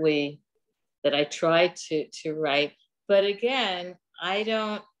things that I tried to write. But again, I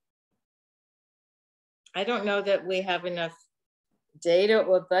don't know that we have enough data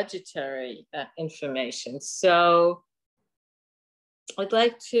or budgetary information. So I'd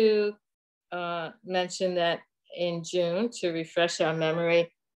like to mention that in June, to refresh our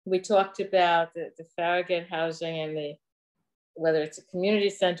memory, we talked about the Farragut housing and whether it's a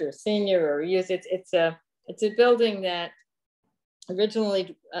community center, a senior or a youth. It's a building that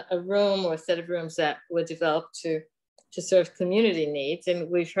originally a room or a set of rooms that were developed to serve community needs,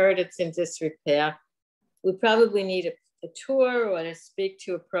 and we've heard it's in disrepair. We probably need a tour or to speak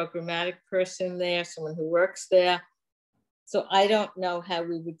to a programmatic person there, someone who works there. So I don't know how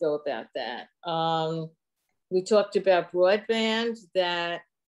we would go about that. We talked about broadband, that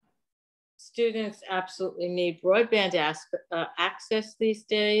students absolutely need broadband access these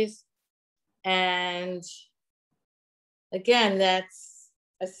days. And again, that's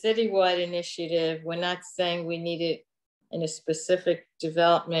a citywide initiative. We're not saying we need it in a specific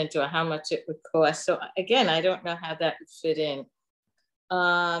development or how much it would cost. So again, I don't know how that would fit in.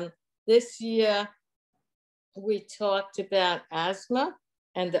 This year, we talked about asthma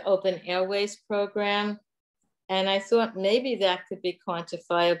and the Open Airways program. And I thought maybe that could be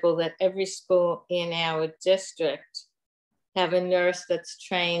quantifiable, that every school in our district have a nurse that's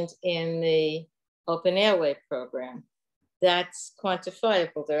trained in the Open Airway program. that's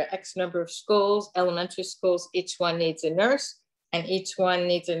quantifiable. There are X number of schools, elementary schools, each one needs a nurse, and each one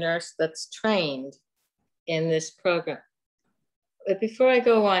needs a nurse that's trained in this program. But before I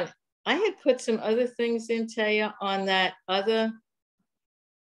go on, I had put some other things in, Taya, on that other,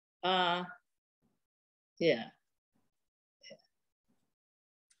 yeah,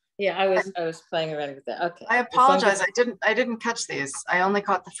 I was playing around with that. Okay. I apologize. I didn't catch these. I only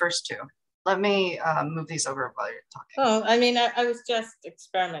caught the first two. Let me move these over while you're talking. Oh, I mean, I was just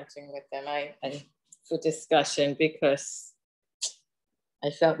experimenting with them for discussion because I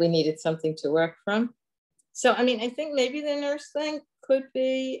felt we needed something to work from. So, I mean, I think maybe the nurse thing could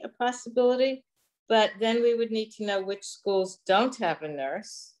be a possibility, but then we would need to know which schools don't have a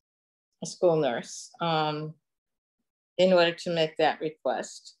nurse, a school nurse, in order to make that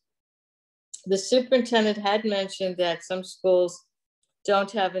request. The superintendent had mentioned that some schools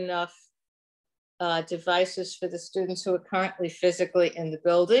don't have enough devices for the students who are currently physically in the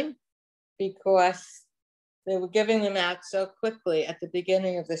building because they were giving them out so quickly at the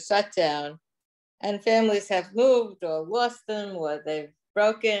beginning of the shutdown, and families have moved or lost them or they've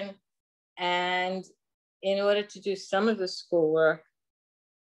broken. And in order to do some of the schoolwork,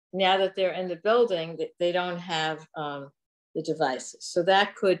 now that they're in the building, they don't have the devices. So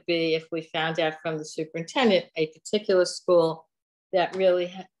that could be, if we found out from the superintendent, a particular school that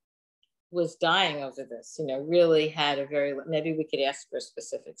really was dying over this, you know, really had a very, maybe we could ask for a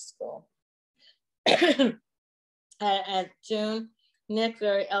specific school. At June, Nick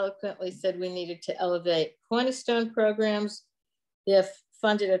very eloquently said we needed to elevate cornerstone programs. They're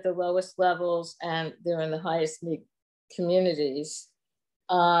funded at the lowest levels and they're in the highest need communities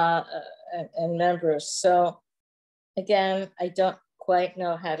and members. So again, I don't quite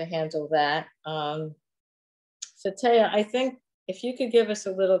know how to handle that. So Taya, I think if you could give us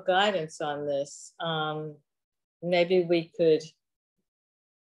a little guidance on this, maybe we could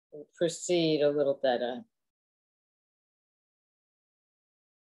proceed a little better.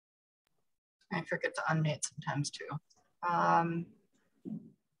 I forget to unmute sometimes too. I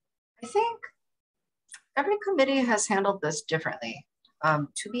think every committee has handled this differently.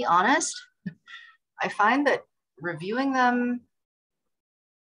 To be honest, I find that reviewing them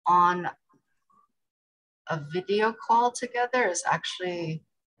on a video call together is actually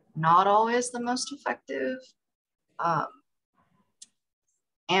not always the most effective.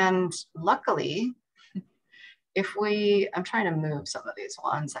 And luckily, I'm trying to move some of these,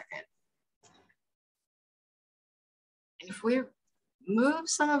 1 second. If we move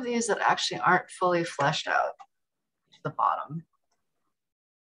some of these that actually aren't fully fleshed out to the bottom,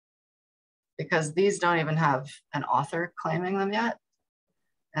 because these don't even have an author claiming them yet,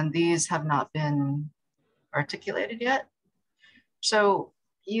 and these have not been articulated yet. So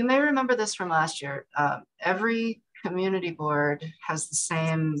you may remember this from last year. Every community board has the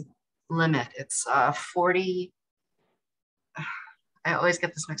same limit. It's 40, I always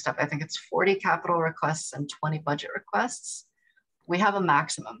get this mixed up. I think it's 40 capital requests and 20 budget requests. We have a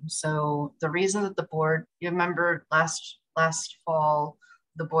maximum. So the reason that the board, you remember last fall,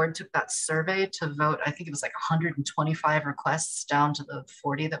 the board took that survey to vote, I think it was like 125 requests down to the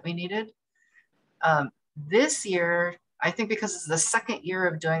 40 that we needed. This year, I think because it's the second year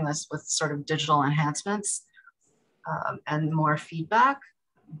of doing this with sort of digital enhancements and more feedback,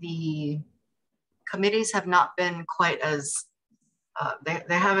 the committees have not been quite as, they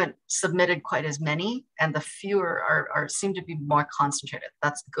haven't submitted quite as many, and the fewer seem to be more concentrated.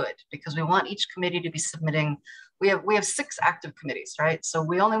 That's good, because we want each committee to be submitting, we have 6 active committees, right? So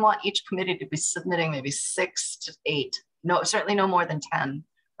we only want each committee to be submitting maybe 6 to 8, no, certainly no more than 10.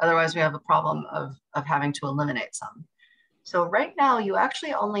 Otherwise we have a problem of having to eliminate some. So right now you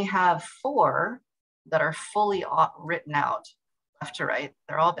actually only have 4 that are fully written out left to right.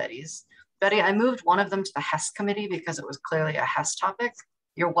 They're all Betty's. Betty, I moved one of them to the HES committee because it was clearly a HES topic.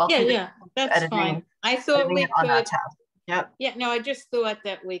 You're welcome. Yeah, that's fine. I thought we could. Yep. Yeah, no, I just thought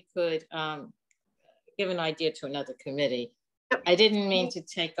that we could give an idea to another committee. Yep. I didn't mean to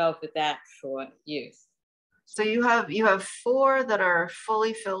take over that for youth. So you have 4 that are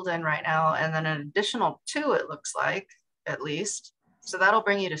fully filled in right now, and then an additional 2, it looks like, at least. So that'll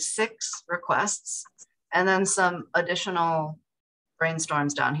bring you to 6 requests, and then some additional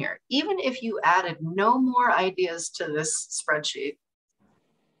brainstorms down here. Even if you added no more ideas to this spreadsheet,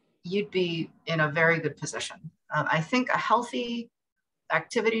 you'd be in a very good position. I think a healthy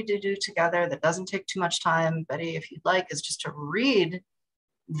activity to do together that doesn't take too much time, Betty, if you'd like, is just to read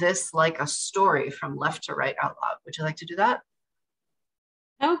this like a story from left to right out loud. Would you like to do that?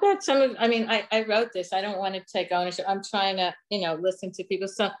 How about some of, I mean, I wrote this. I don't want to take ownership. I'm trying to, listen to people.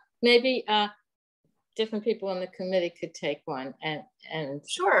 So maybe different people on the committee could take one and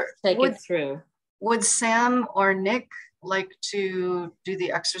Sure. take it through. Would Sam or Nick like to do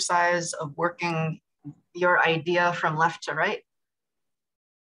the exercise of working your idea from left to right?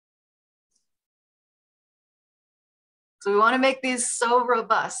 So we want to make these so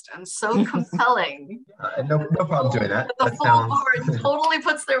robust and so compelling. No problem doing that. The full board totally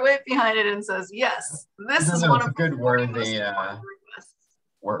puts their weight behind it and says, yes, this is one of a good worthy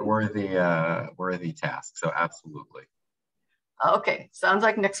task. So absolutely. Okay, sounds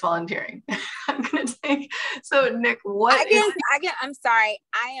like Nick's volunteering. I'm gonna take, so Nick, I'm sorry,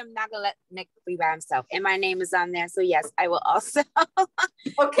 I am not gonna let Nick be by himself. And my name is on there, so yes, I will also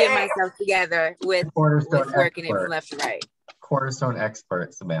get myself together with working it from left to right. Cornerstone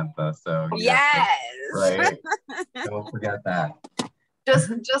expert, Samantha, so yes. Right, don't forget that.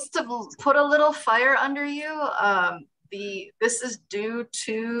 Just to put a little fire under you, this is due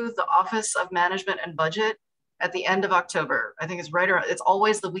to the Office of Management and Budget at the end of October. I think it's right around, it's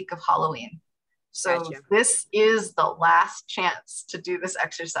always the week of Halloween. So gotcha. This is the last chance to do this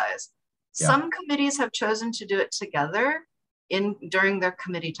exercise. Yeah. Some committees have chosen to do it together during their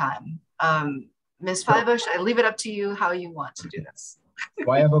committee time. Ms. Fibush, I leave it up to you how you want to do this.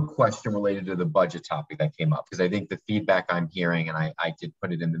 Well, I have a question related to the budget topic that came up, because I think the feedback I'm hearing, and I did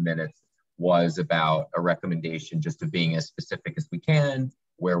put it in the minutes, was about a recommendation just of being as specific as we can,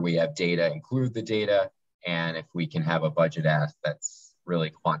 where we have data, include the data, and if we can have a budget ask that's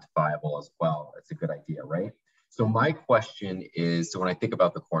really quantifiable as well, it's a good idea, right? So my question is, so when I think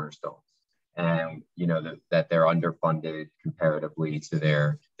about the cornerstones, and you know that they're underfunded comparatively to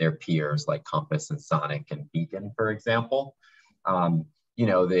their peers like Compass and Sonic and Beacon, for example, you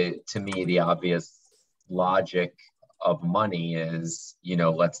know, to me the obvious logic of money is, you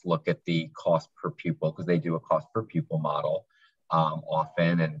know, let's look at the cost per pupil, because they do a cost per pupil model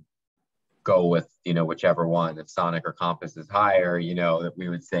often, and go with, you know, whichever one. If Sonic or Compass is higher, you know, that we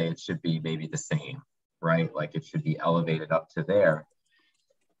would say it should be maybe the same, right? Like it should be elevated up to there.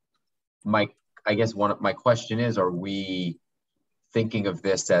 I guess one of my question is, are we thinking of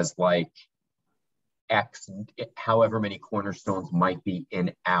this as like X, however many cornerstones might be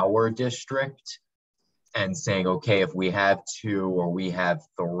in our district, and saying, okay, if we have 2 or we have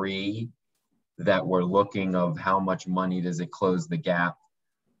 3, that we're looking of how much money does it close the gap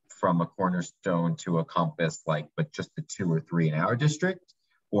from a cornerstone to a Compass, like, but just the 2 or 3 in our district,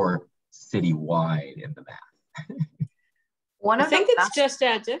 or citywide in the math? I think it's just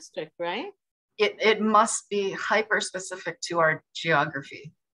our district, right? It must be hyper specific to our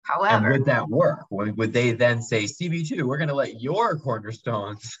geography. However, and would that work? Would they then say, CB2, we're going to let your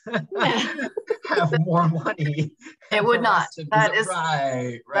cornerstones have more money? It would not. That is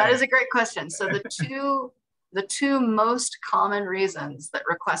right. That is a great question. So the two most common reasons that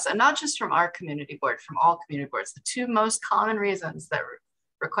requests, and not just from our community board, from all community boards, the 2 most common reasons that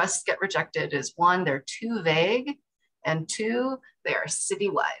requests get rejected is 1, they're too vague, and 2, they are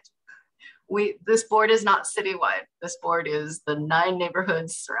citywide. This board is not citywide. This board is the 9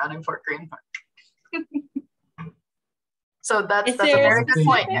 neighborhoods surrounding Fort Greene Park. So that's a very good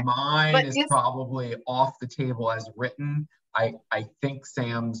point. Mine is probably off the table as written. I think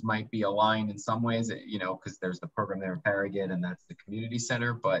Sam's might be aligned in some ways, you know, because there's the program there in Farragut and that's the community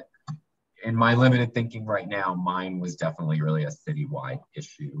center. But in my limited thinking right now, mine was definitely really a citywide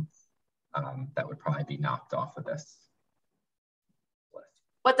issue that would probably be knocked off of this.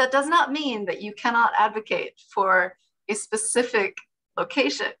 But that does not mean that you cannot advocate for a specific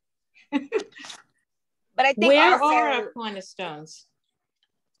location. But I think where are our cornerstones?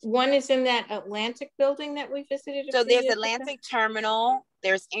 One is in that Atlantic building that we visited. So there's Atlantic Terminal,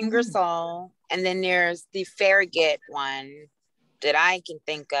 there's Ingersoll, and then there's the Farragut one that I can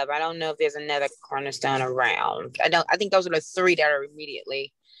think of. I don't know if there's another cornerstone around. I think those are the 3 that are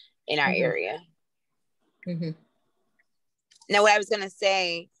immediately in our area. Now, what I was going to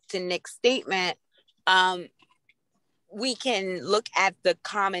say to Nick's statement, we can look at the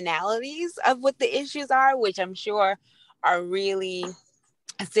commonalities of what the issues are, which I'm sure are really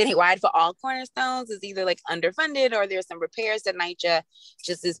citywide for all cornerstones. Is either like underfunded, or there's some repairs that NYCHA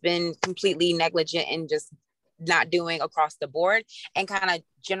just has been completely negligent and just not doing across the board, and kind of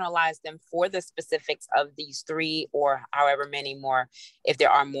generalize them for the specifics of these 3 or however many more, if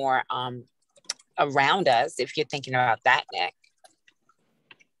there are more around us, if you're thinking about that, Nick.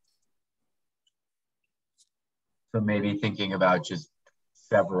 So maybe thinking about just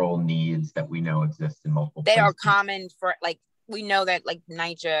several needs that we know exist in multiple places. They are places. common for, like, we know that like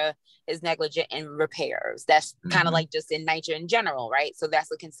NYCHA is negligent in repairs. That's kind of like just in NYCHA in general, right? So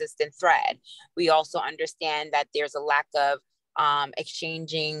that's a consistent thread. We also understand that there's a lack of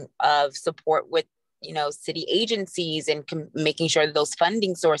exchanging of support with city agencies and making sure that those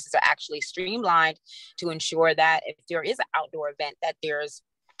funding sources are actually streamlined to ensure that if there is an outdoor event, that there's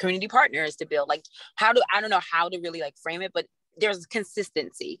community partners to build. Like I don't know how to really like frame it, but there's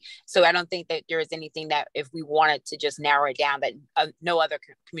consistency. So I don't think that there is anything that if we wanted to just narrow it down that no other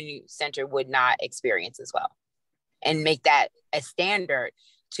community center would not experience as well, and make that a standard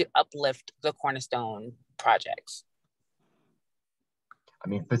to uplift the Cornerstone projects. I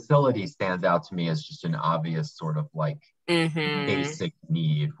mean, facility stands out to me as just an obvious sort of like basic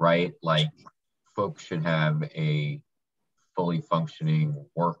need, right? Like folks should have a fully functioning,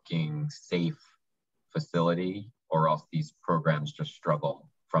 working, safe facility, or else these programs just struggle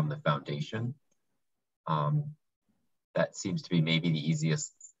from the foundation. That seems to be maybe the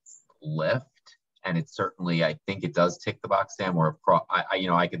easiest lift. And it's certainly, I think it does tick the box, Sam, where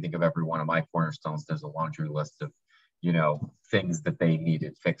I can think of every one of my cornerstones. There's a laundry list of, things that they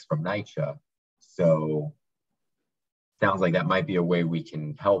needed fixed from NYCHA. So sounds like that might be a way we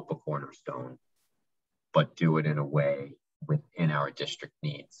can help a cornerstone, but do it in a way within our district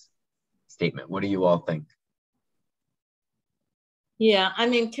needs. Statement. What do you all think? Yeah, I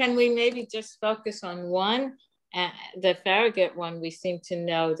mean, can we maybe just focus on one? The Farragut one, we seem to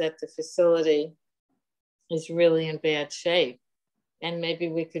know that the facility is really in bad shape. And maybe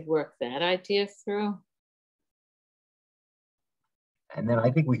we could work that idea through. And then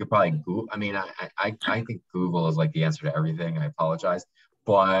I think we could probably Google. I mean, I think Google is like the answer to everything. I apologize,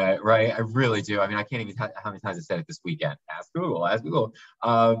 but right, I really do. I mean, I can't even tell how many times I said it this weekend. Ask Google, ask Google.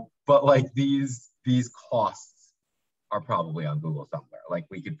 But like these costs are probably on Google somewhere. Like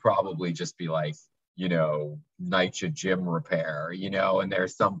we could probably just be like, NYCHA gym repair, and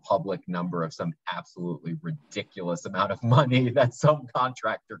there's some public number of some absolutely ridiculous amount of money that some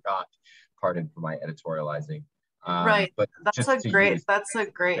contractor got. Pardon for my editorializing. Right, but that's a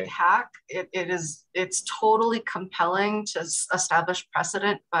great hack. It's totally compelling to establish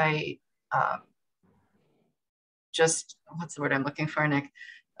precedent by just, what's the word I'm looking for, Nick?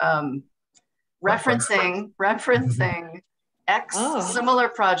 Referencing X similar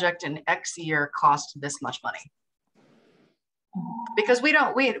project in X year cost this much money. Because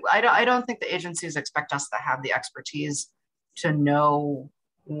I don't think the agencies expect us to have the expertise to know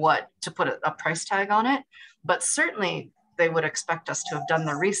what to put a price tag on it, but certainly they would expect us to have done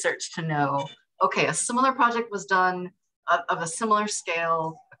the research to know, okay, a similar project was done of a similar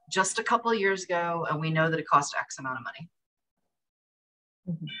scale just a couple of years ago, and we know that it cost X amount of money.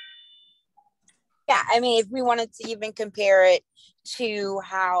 Yeah, I mean, if we wanted to even compare it to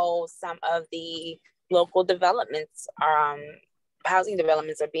how some of the local developments housing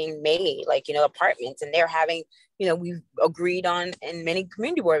developments are being made, like, apartments, and they're having, we've agreed on in many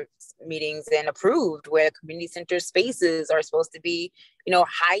community board meetings and approved where community center spaces are supposed to be,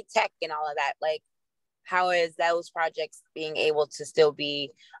 high tech and all of that. Like, how is those projects being able to still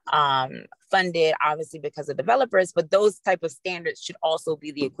be funded, obviously because of developers, but those type of standards should also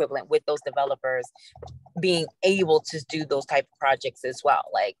be the equivalent with those developers being able to do those type of projects as well.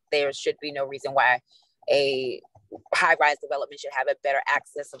 Like, there should be no reason why a high-rise development should have a better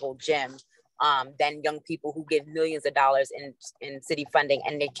accessible gym than young people who get millions of dollars in city funding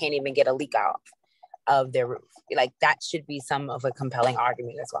and they can't even get a leak out of their roof. Like, that should be some of a compelling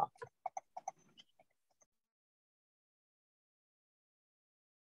argument as well.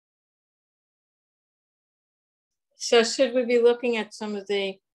 So should we be looking at some of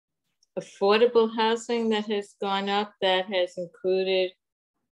the affordable housing that has gone up, that has included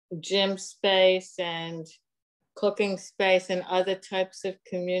gym space and cooking space and other types of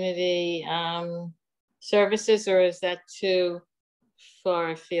community services, or is that too far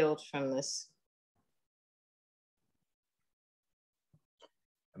afield from this?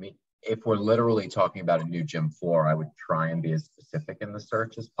 I mean, if we're literally talking about a new gym floor, I would try and be as specific in the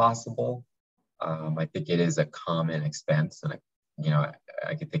search as possible. I think it is a common expense, and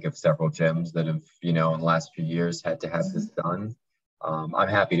I can think of several gyms that have, in the last few years had to have this done. I'm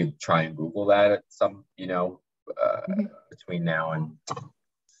happy to try and Google that at some, between now and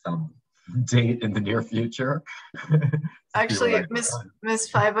some date in the near future. Actually, Ms.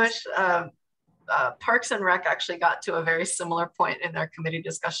 Feibush, Parks and Rec actually got to a very similar point in their committee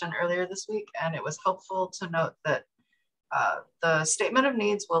discussion earlier this week, and it was helpful to note that the statement of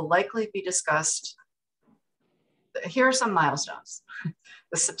needs will likely be discussed. Here are some milestones.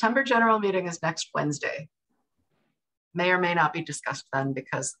 The September general meeting is next Wednesday. May or may not be discussed then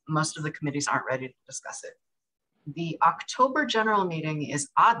because most of the committees aren't ready to discuss it. The October general meeting is,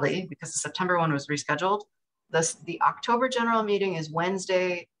 oddly, because the September one was rescheduled, the October general meeting is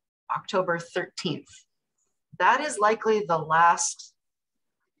Wednesday, October 13th. That is likely the last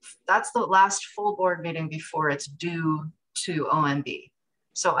that's the last full board meeting before it's due to OMB.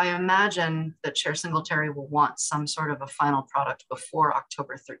 So I imagine that Chair Singletary will want some sort of a final product before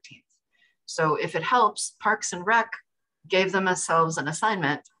October 13th. So if it helps, Parks and Rec gave themselves an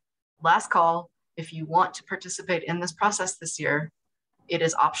assignment. Last call, if you want to participate in this process this year, it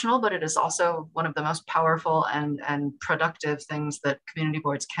is optional, but it is also one of the most powerful and productive things that community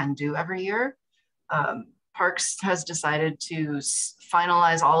boards can do every year. Parks has decided to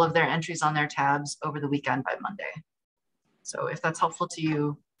finalize all of their entries on their tabs over the weekend by Monday. So if that's helpful to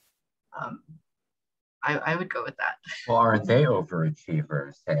you, I would go with that. Well, aren't they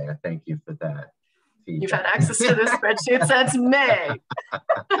overachievers? Hey, thank you for that feedback. You've had access to this spreadsheet since May.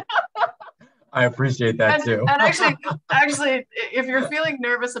 I appreciate that too. And actually, if you're feeling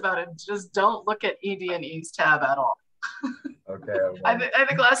nervous about it, just don't look at ED&E's tab at all. Okay. I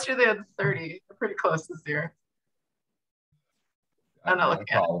think last year they had 30. They're pretty close this year. I'm not looking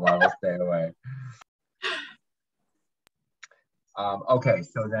at it. I will stay away. Okay,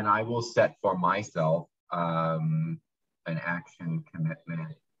 so then I will set for myself an action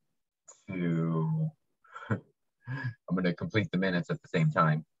commitment to, I'm going to complete the minutes at the same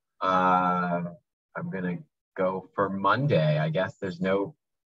time. I'm going to go for Monday. I guess there's no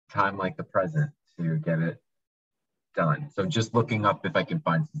time like the present to get it done. So just looking up if I can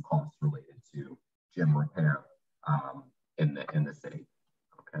find some costs related to gym repair in the city.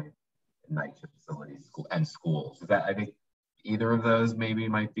 Okay, night shift facilities, schools. Is that, I think either of those maybe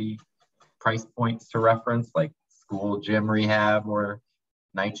might be price points to reference, like school gym rehab or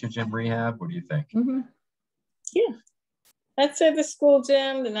night shift gym rehab. What do you think? Mm-hmm. Yeah, I'd say the school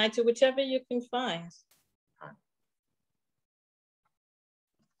gym, the night shift, whichever you can find.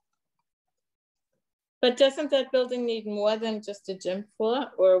 But doesn't that building need more than just a gym floor,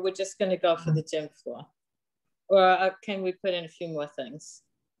 or we're just going to go for the gym floor? Or can we put in a few more things?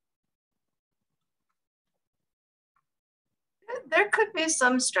 There could be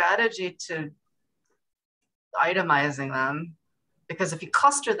some strategy to itemizing them, because if you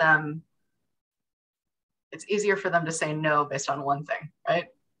cluster them, it's easier for them to say no based on one thing, right?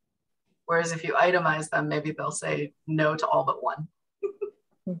 Whereas if you itemize them, maybe they'll say no to all but one.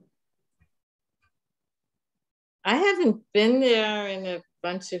 I haven't been there in a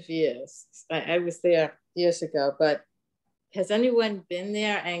bunch of years. I was there years ago, but has anyone been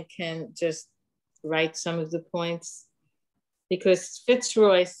there and can just write some of the points? Because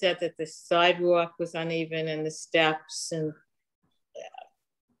Fitzroy said that the sidewalk was uneven and the steps and,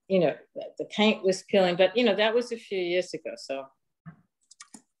 you know, the paint was peeling, but, you know, that was a few years ago. So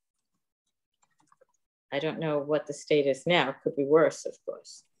I don't know what the state is now. It could be worse, of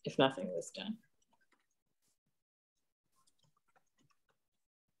course, if nothing was done.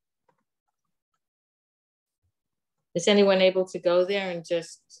 Is anyone able to go there and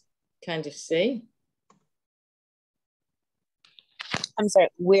just kind of see? I'm sorry,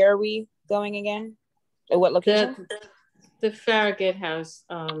 where are we going again? At what location? The Farragut House.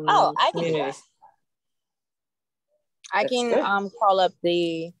 Oh, I can do that. I can call up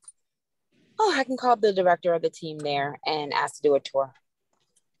the director of the team there and ask to do a tour.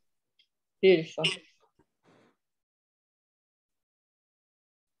 Beautiful.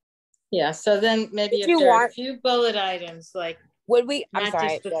 Yeah, so then maybe if there are a few bullet items, like not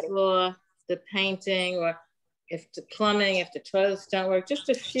just the floor, the painting, or if the plumbing, if the toilets don't work, just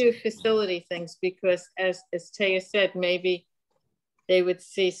a few facility things, because as Taya said, maybe they would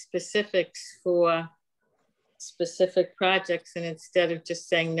see specifics for specific projects, and instead of just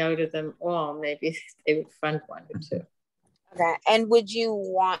saying no to them all, maybe they would fund one or two. Okay, and would you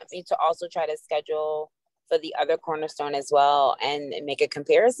want me to also try to schedule for the other cornerstone as well and make a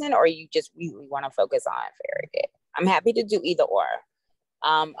comparison, or you just really want to focus on Farragut? I'm happy to do either or.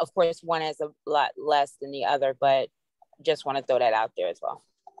 Of course, one is a lot less than the other, but just want to throw that out there as well.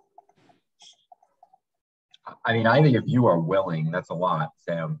 I mean, I think if you are willing, that's a lot,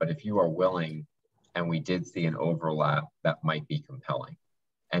 Sam, but if you are willing and we did see an overlap, that might be compelling.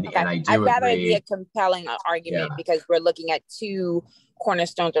 And, okay. And I do I'd rather agree. Be a compelling argument because we're looking at two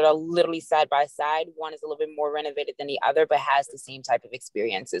cornerstones that are literally side by side. One is a little bit more renovated than the other, but has the same type of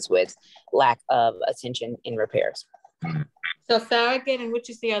experiences with lack of attention in repairs. So Farragut, and which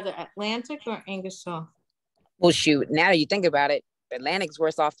is the other, Atlantic or Ingersoll? Well, shoot, now that you think about it, Atlantic's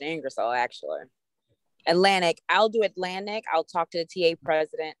worse off than Ingersoll, actually. Atlantic, I'll do Atlantic. I'll talk to the TA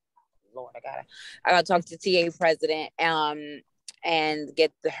president. Lord, I gotta talk to the TA president and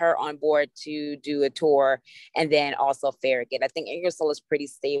get her on board to do a tour, and then also Farragut. I think Ingersoll is pretty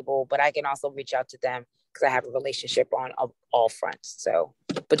stable, but I can also reach out to them because I have a relationship on all fronts. So,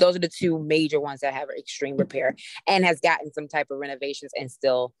 but those are the two major ones that have extreme repair and has gotten some type of renovations and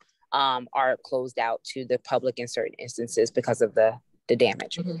still are closed out to the public in certain instances because of the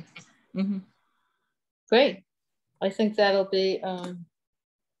damage. Mm-hmm. Mm-hmm. Great. I think that'll be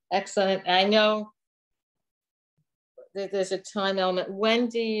excellent. I know that there's a time element. When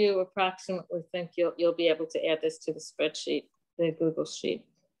do you approximately think you'll be able to add this to the spreadsheet, the Google Sheet?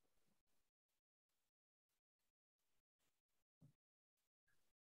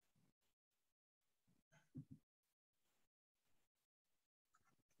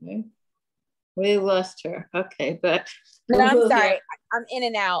 Okay. We lost her. Okay, but no, I'm sorry. I'm in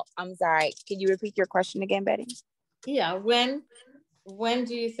and out. I'm sorry. Can you repeat your question again, Betty? Yeah. When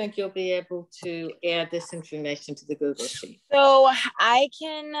do you think you'll be able to add this information to the Google Sheet? So I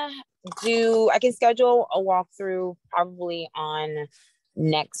can schedule a walkthrough probably on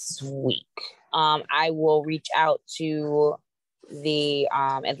next week. I will reach out to the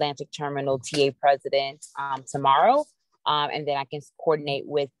Atlantic Terminal TA president tomorrow. And then I can coordinate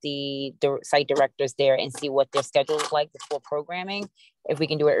with the site directors there and see what their schedule is like for programming. If we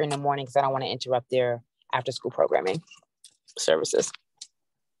can do it in the morning, because I don't want to interrupt their after school programming services.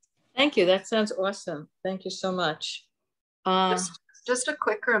 Thank you. That sounds awesome. Thank you so much. Just a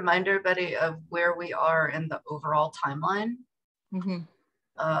quick reminder, Betty, of where we are in the overall timeline. Mm-hmm.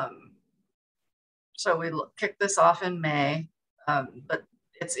 So we kicked this off in May, but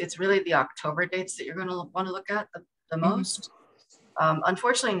it's really the October dates that you're going to want to look at the most.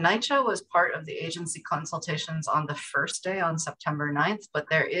 Unfortunately, NYCHA was part of the agency consultations on the first day on September 9th, but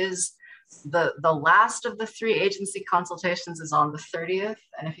there is the last of the 3 agency consultations is on the 30th.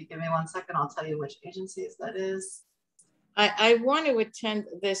 And if you give me 1 second, I'll tell you which agencies that is. I want to attend.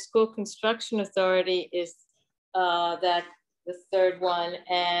 The School Construction Authority is the third one,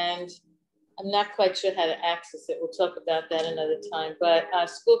 and I'm not quite sure how to access it. We'll talk about that another time, but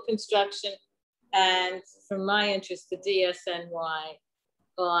school construction, and for my interest, the DSNY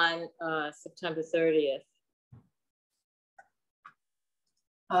on September 30th.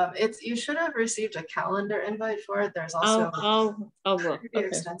 You should have received a calendar invite for it. There's also I'll look. Pretty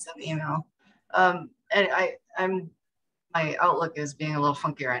extensive email. And my Outlook is being a little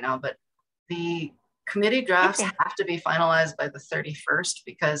funky right now, but the committee drafts have to be finalized by the 31st,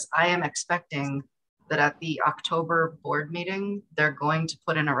 because I am expecting that at the October board meeting, they're going to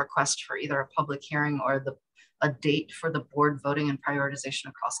put in a request for either a public hearing or a date for the board voting and prioritization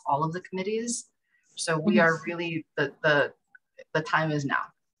across all of the committees. So we are really, the time is now.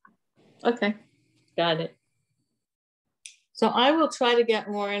 Okay, got it. So I will try to get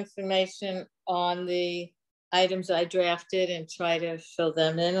more information on the items I drafted and try to fill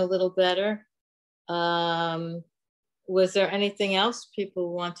them in a little better. Was there anything else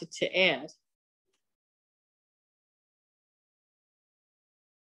people wanted to add?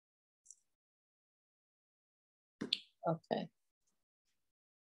 Okay.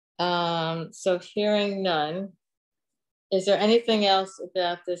 So hearing none, is there anything else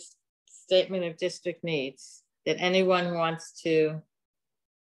about this statement of district needs that anyone wants to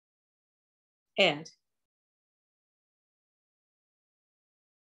add?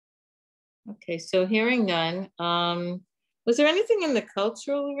 Okay, so hearing none, was there anything in the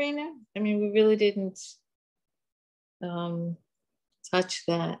cultural arena? I mean, we really didn't touch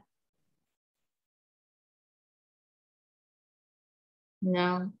that.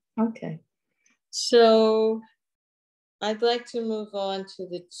 No, okay. So I'd like to move on to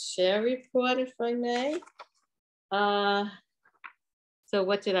the chair report, if I may. So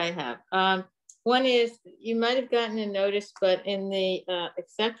what did I have? One is, you might have gotten a notice, but in the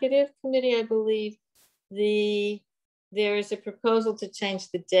executive committee, I believe, there is a proposal to change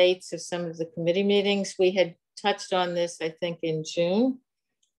the dates of some of the committee meetings. We had touched on this, I think, in June.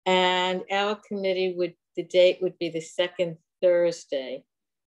 And our committee the date would be the second Thursday.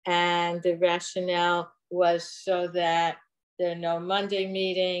 And the rationale was so that there are no Monday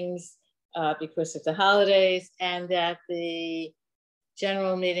meetings because of the holidays, and that the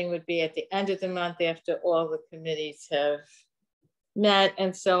general meeting would be at the end of the month after all the committees have met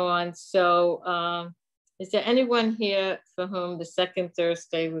and so on. So is there anyone here for whom the second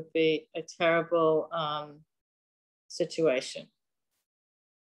Thursday would be a terrible situation?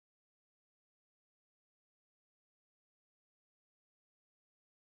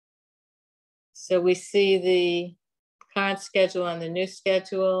 So we see the current schedule and the new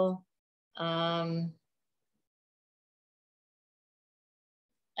schedule.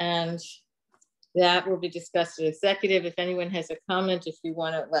 And that will be discussed at executive. If anyone has a comment, if you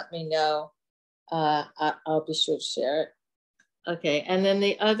want to let me know, I'll be sure to share it. Okay, and then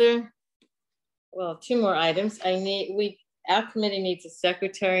the other well, two more items. Our committee needs a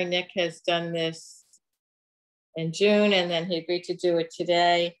secretary. Nick has done this in June, and then he agreed to do it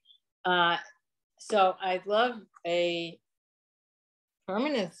today. So I'd love a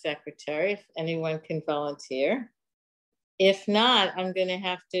permanent secretary if anyone can volunteer. If not, I'm going to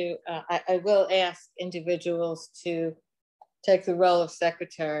have to, I will ask individuals to take the role of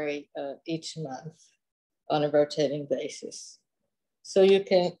secretary each month on a rotating basis. So you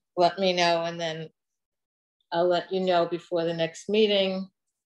can let me know, and then I'll let you know before the next meeting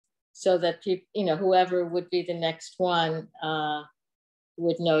so that people, you know, whoever would be the next one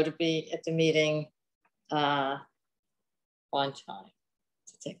would know to be at the meeting on time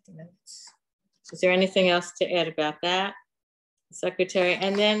to take the minutes. Is there anything else to add about that, Secretary?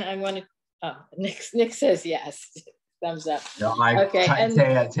 And then I want to, oh, Nick says yes, thumbs up. No, okay. And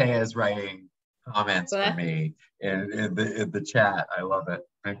Taya is writing comments what? for me in the chat. I love it.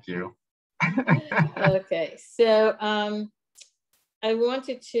 Thank you. Okay, so I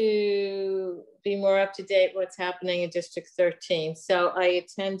wanted to be more up to date what's happening in District 13. So I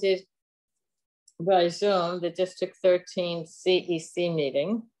attended by Zoom the District 13 CEC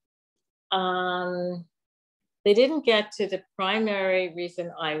meeting. They didn't get to the primary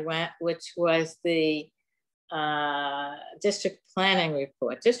reason I went, which was the district planning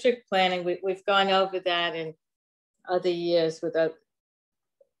report. District planning, we've gone over that in other years without,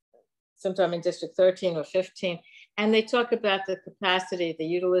 sometime in District 13 or 15. And they talk about the capacity, the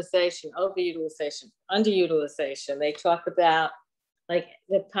utilization, overutilization, underutilization. They talk about like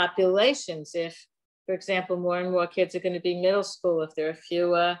the populations. If, for example, more and more kids are going to be middle school, if there are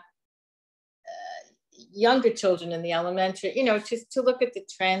fewer younger children in the elementary, you know, just to look at the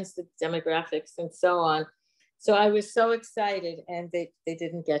trends, the demographics and so on. So I was so excited, and they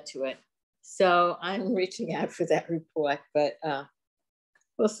didn't get to it. So I'm reaching out for that report, but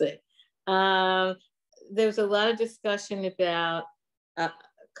we'll see. There's a lot of discussion about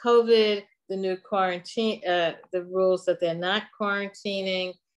COVID, the new quarantine, the rules that they're not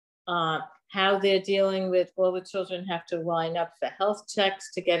quarantining, how they're dealing with all the children have to line up for health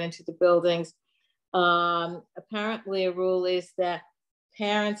checks to get into the buildings. Apparently a rule is that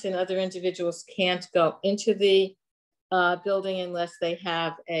parents and other individuals can't go into the building unless they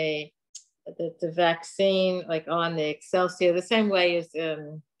have the vaccine, like on the Excelsior, the same way as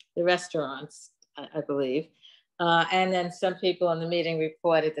the restaurants, I believe. And then some people in the meeting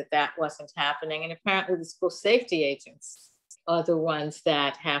reported that that wasn't happening. And apparently the school safety agents are the ones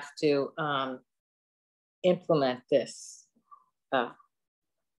that have to implement this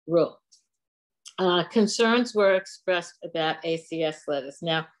rule. Concerns were expressed about ACS letters.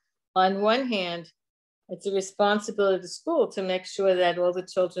 Now, on one hand, it's a responsibility of the school to make sure that all the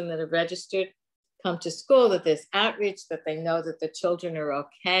children that are registered come to school, that there's outreach, that they know that the children are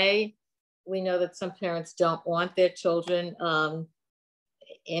okay. We know that some parents don't want their children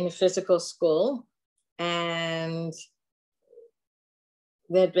in physical school. And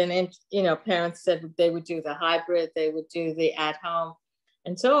they'd been in, you know, parents said they would do the hybrid, they would do the at home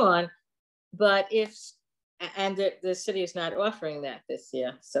and so on. But if, and the city is not offering that this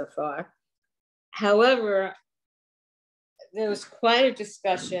year so far. However, there was quite a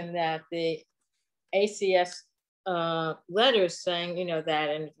discussion that the ACS letters saying, you know, that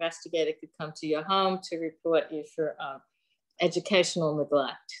an investigator could come to your home to report you for educational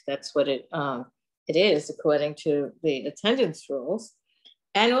neglect. That's what it is, according to the attendance rules.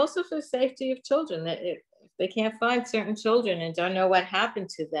 And also for the safety of children, that if they can't find certain children and don't know what happened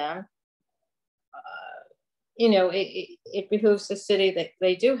to them, you know, it behooves the city that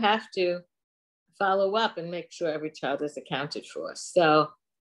they do have to follow up and make sure every child is accounted for. So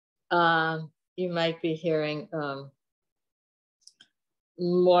you might be hearing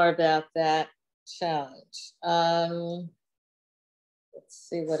more about that challenge. Let's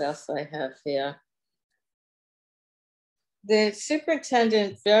see what else I have here. The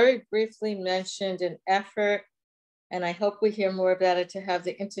superintendent very briefly mentioned an effort, and I hope we hear more about it, to have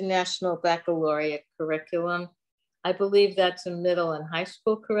the International Baccalaureate curriculum. I believe that's a middle and high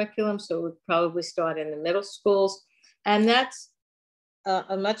school curriculum, so it would probably start in the middle schools. And that's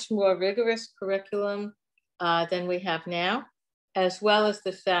a much more rigorous curriculum than we have now, as well as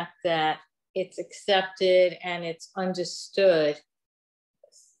the fact that it's accepted and it's understood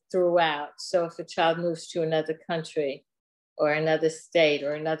throughout. So if a child moves to another country or another state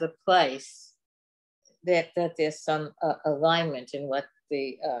or another place, that there's some alignment in what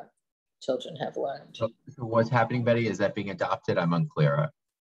the children have learned. So what's happening, Betty? Is that being adopted? I'm unclear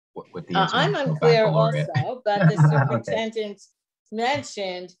with the I'm unclear also, but the superintendent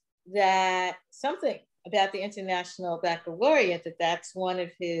mentioned that something about the International Baccalaureate, that's one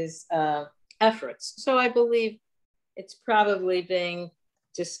of his efforts. So I believe it's probably being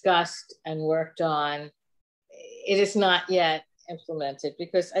discussed and worked on. It is not yet implemented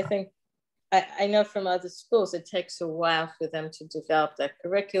because I think, I know from other schools, it takes a while for them to develop that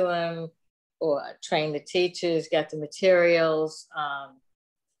curriculum or train the teachers, get the materials.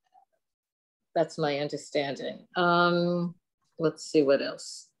 That's my understanding. Let's see what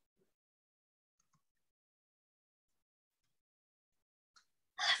else.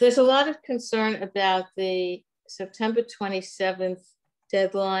 There's a lot of concern about the September 27th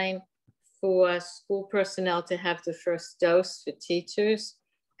deadline for school personnel to have the first dose for teachers.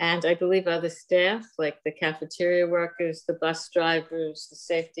 And I believe other staff, like the cafeteria workers, the bus drivers, the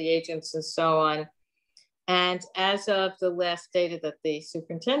safety agents, and so on. And as of the last data that the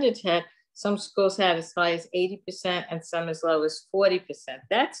superintendent had, some schools had as high as 80% and some as low as 40%.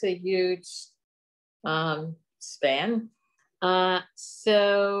 That's a huge span.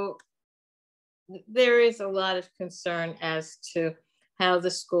 So there is a lot of concern as to how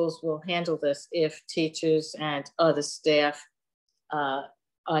the schools will handle this if teachers and other staff are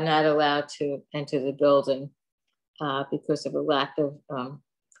not allowed to enter the building because of a lack of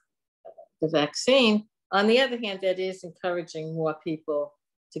the vaccine. On the other hand, that is encouraging more people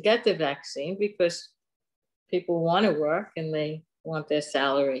to get the vaccine because people want to work and they want their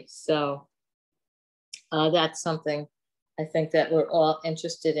salary. So that's something I think that we're all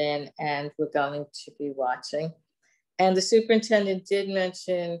interested in and we're going to be watching. And the superintendent did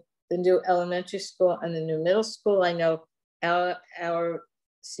mention the new elementary school and the new middle school. I know our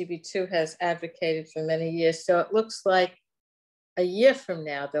CB2 has advocated for many years. So it looks like a year from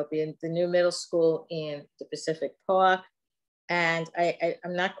now, there'll be the new middle school in the Pacific Park. And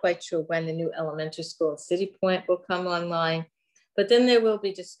I'm not quite sure when the new elementary school in City Point will come online. But then there will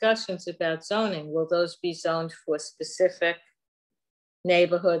be discussions about zoning. Will those be zoned for specific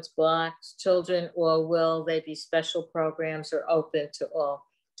neighborhoods, blocks, children, or will they be special programs or open to all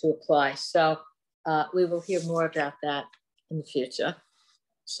to apply? So we will hear more about that in the future.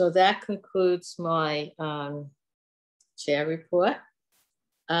 So that concludes my chair report.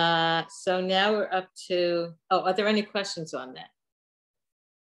 So now we're up to, are there any questions on that?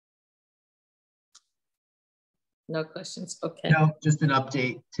 No questions, okay. No, just an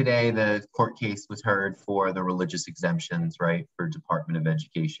update. Today, the court case was heard for the religious exemptions, right, for Department of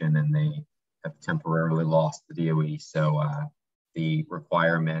Education, and they have temporarily lost the DOE. So the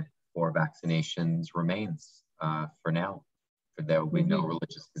requirement for vaccinations remains for now. There will be no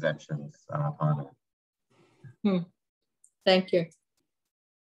religious exemptions on it. Thank you.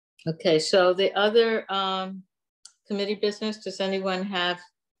 Okay, so the other committee business, does anyone have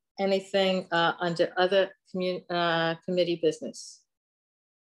anything under other committee business?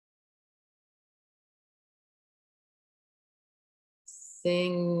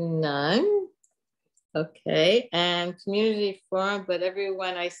 Seeing none. Okay, and community forum, but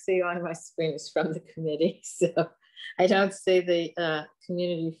everyone I see on my screen is from the committee, so I don't see the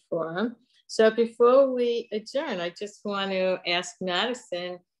community forum. So before we adjourn, I just want to ask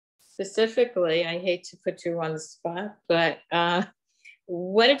Madison specifically, I hate to put you on the spot, but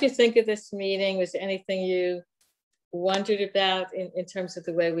what did you think of this meeting? Was there anything you wondered about in terms of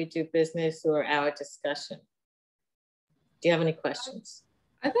the way we do business or our discussion? Do you have any questions?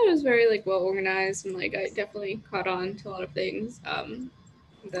 I thought it was very well organized and I definitely caught on to a lot of things.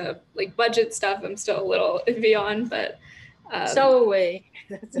 The budget stuff I'm still a little iffy on, but so are we.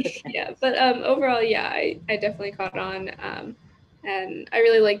 That's okay. Yeah, but overall, yeah, I definitely caught on. And I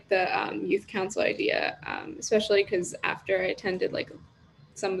really liked the youth council idea, especially because after I attended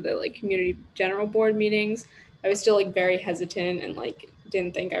some of the community general board meetings, I was still very hesitant and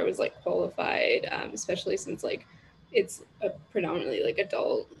didn't think I was qualified, especially since it's a predominantly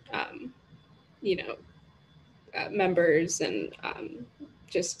adult, members, and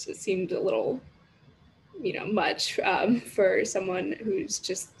just seemed a little, much for someone who's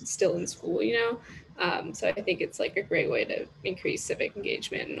just still in school, So I think it's a great way to increase civic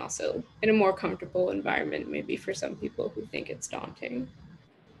engagement and also in a more comfortable environment, maybe for some people who think it's daunting.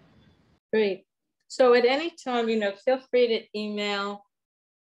 Great. So at any time, feel free to email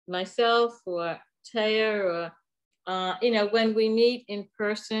myself or Taya or, when we meet in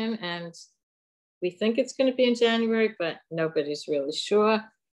person, and we think it's going to be in January, but nobody's really sure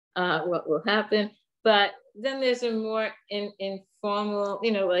what will happen. But then there's a more informal,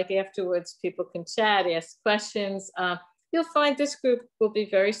 afterwards people can chat, ask questions. You'll find this group will be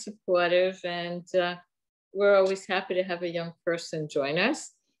very supportive, and we're always happy to have a young person join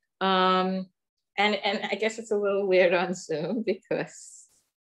us. And I guess it's a little weird on Zoom because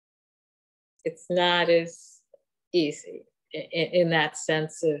it's not as easy in that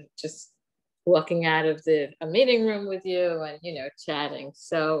sense of just walking out of a meeting room with you and, you know, chatting.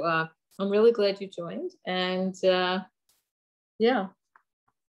 So I'm really glad you joined. And yeah,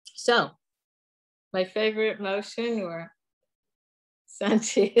 so my favorite motion, or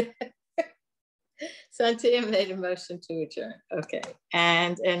Santia. Santia made a motion to adjourn. Okay,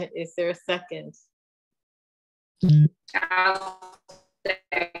 and is there a second? I'll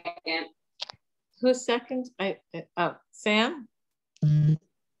second. Who's second? Oh, Sam?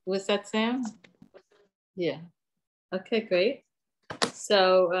 Was that Sam? Yeah. Okay, great.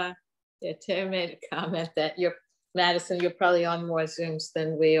 So yeah, Tara made a comment that Madison, you're probably on more Zooms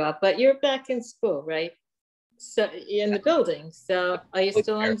than we are, but you're back in school, right? So in the building. So are you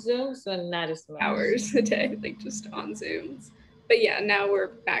still on Zooms or not as much? Hours a day, like just on Zooms. But yeah, now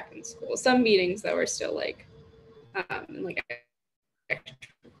we're back in school. Some meetings though are still like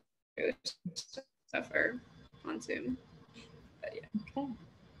stuff are on Zoom. But yeah. Okay.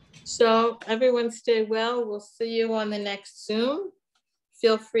 So everyone stay well. We'll see you on the next Zoom.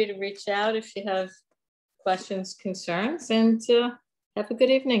 Feel free to reach out if you have questions, concerns, and have a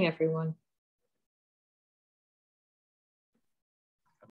good evening, everyone.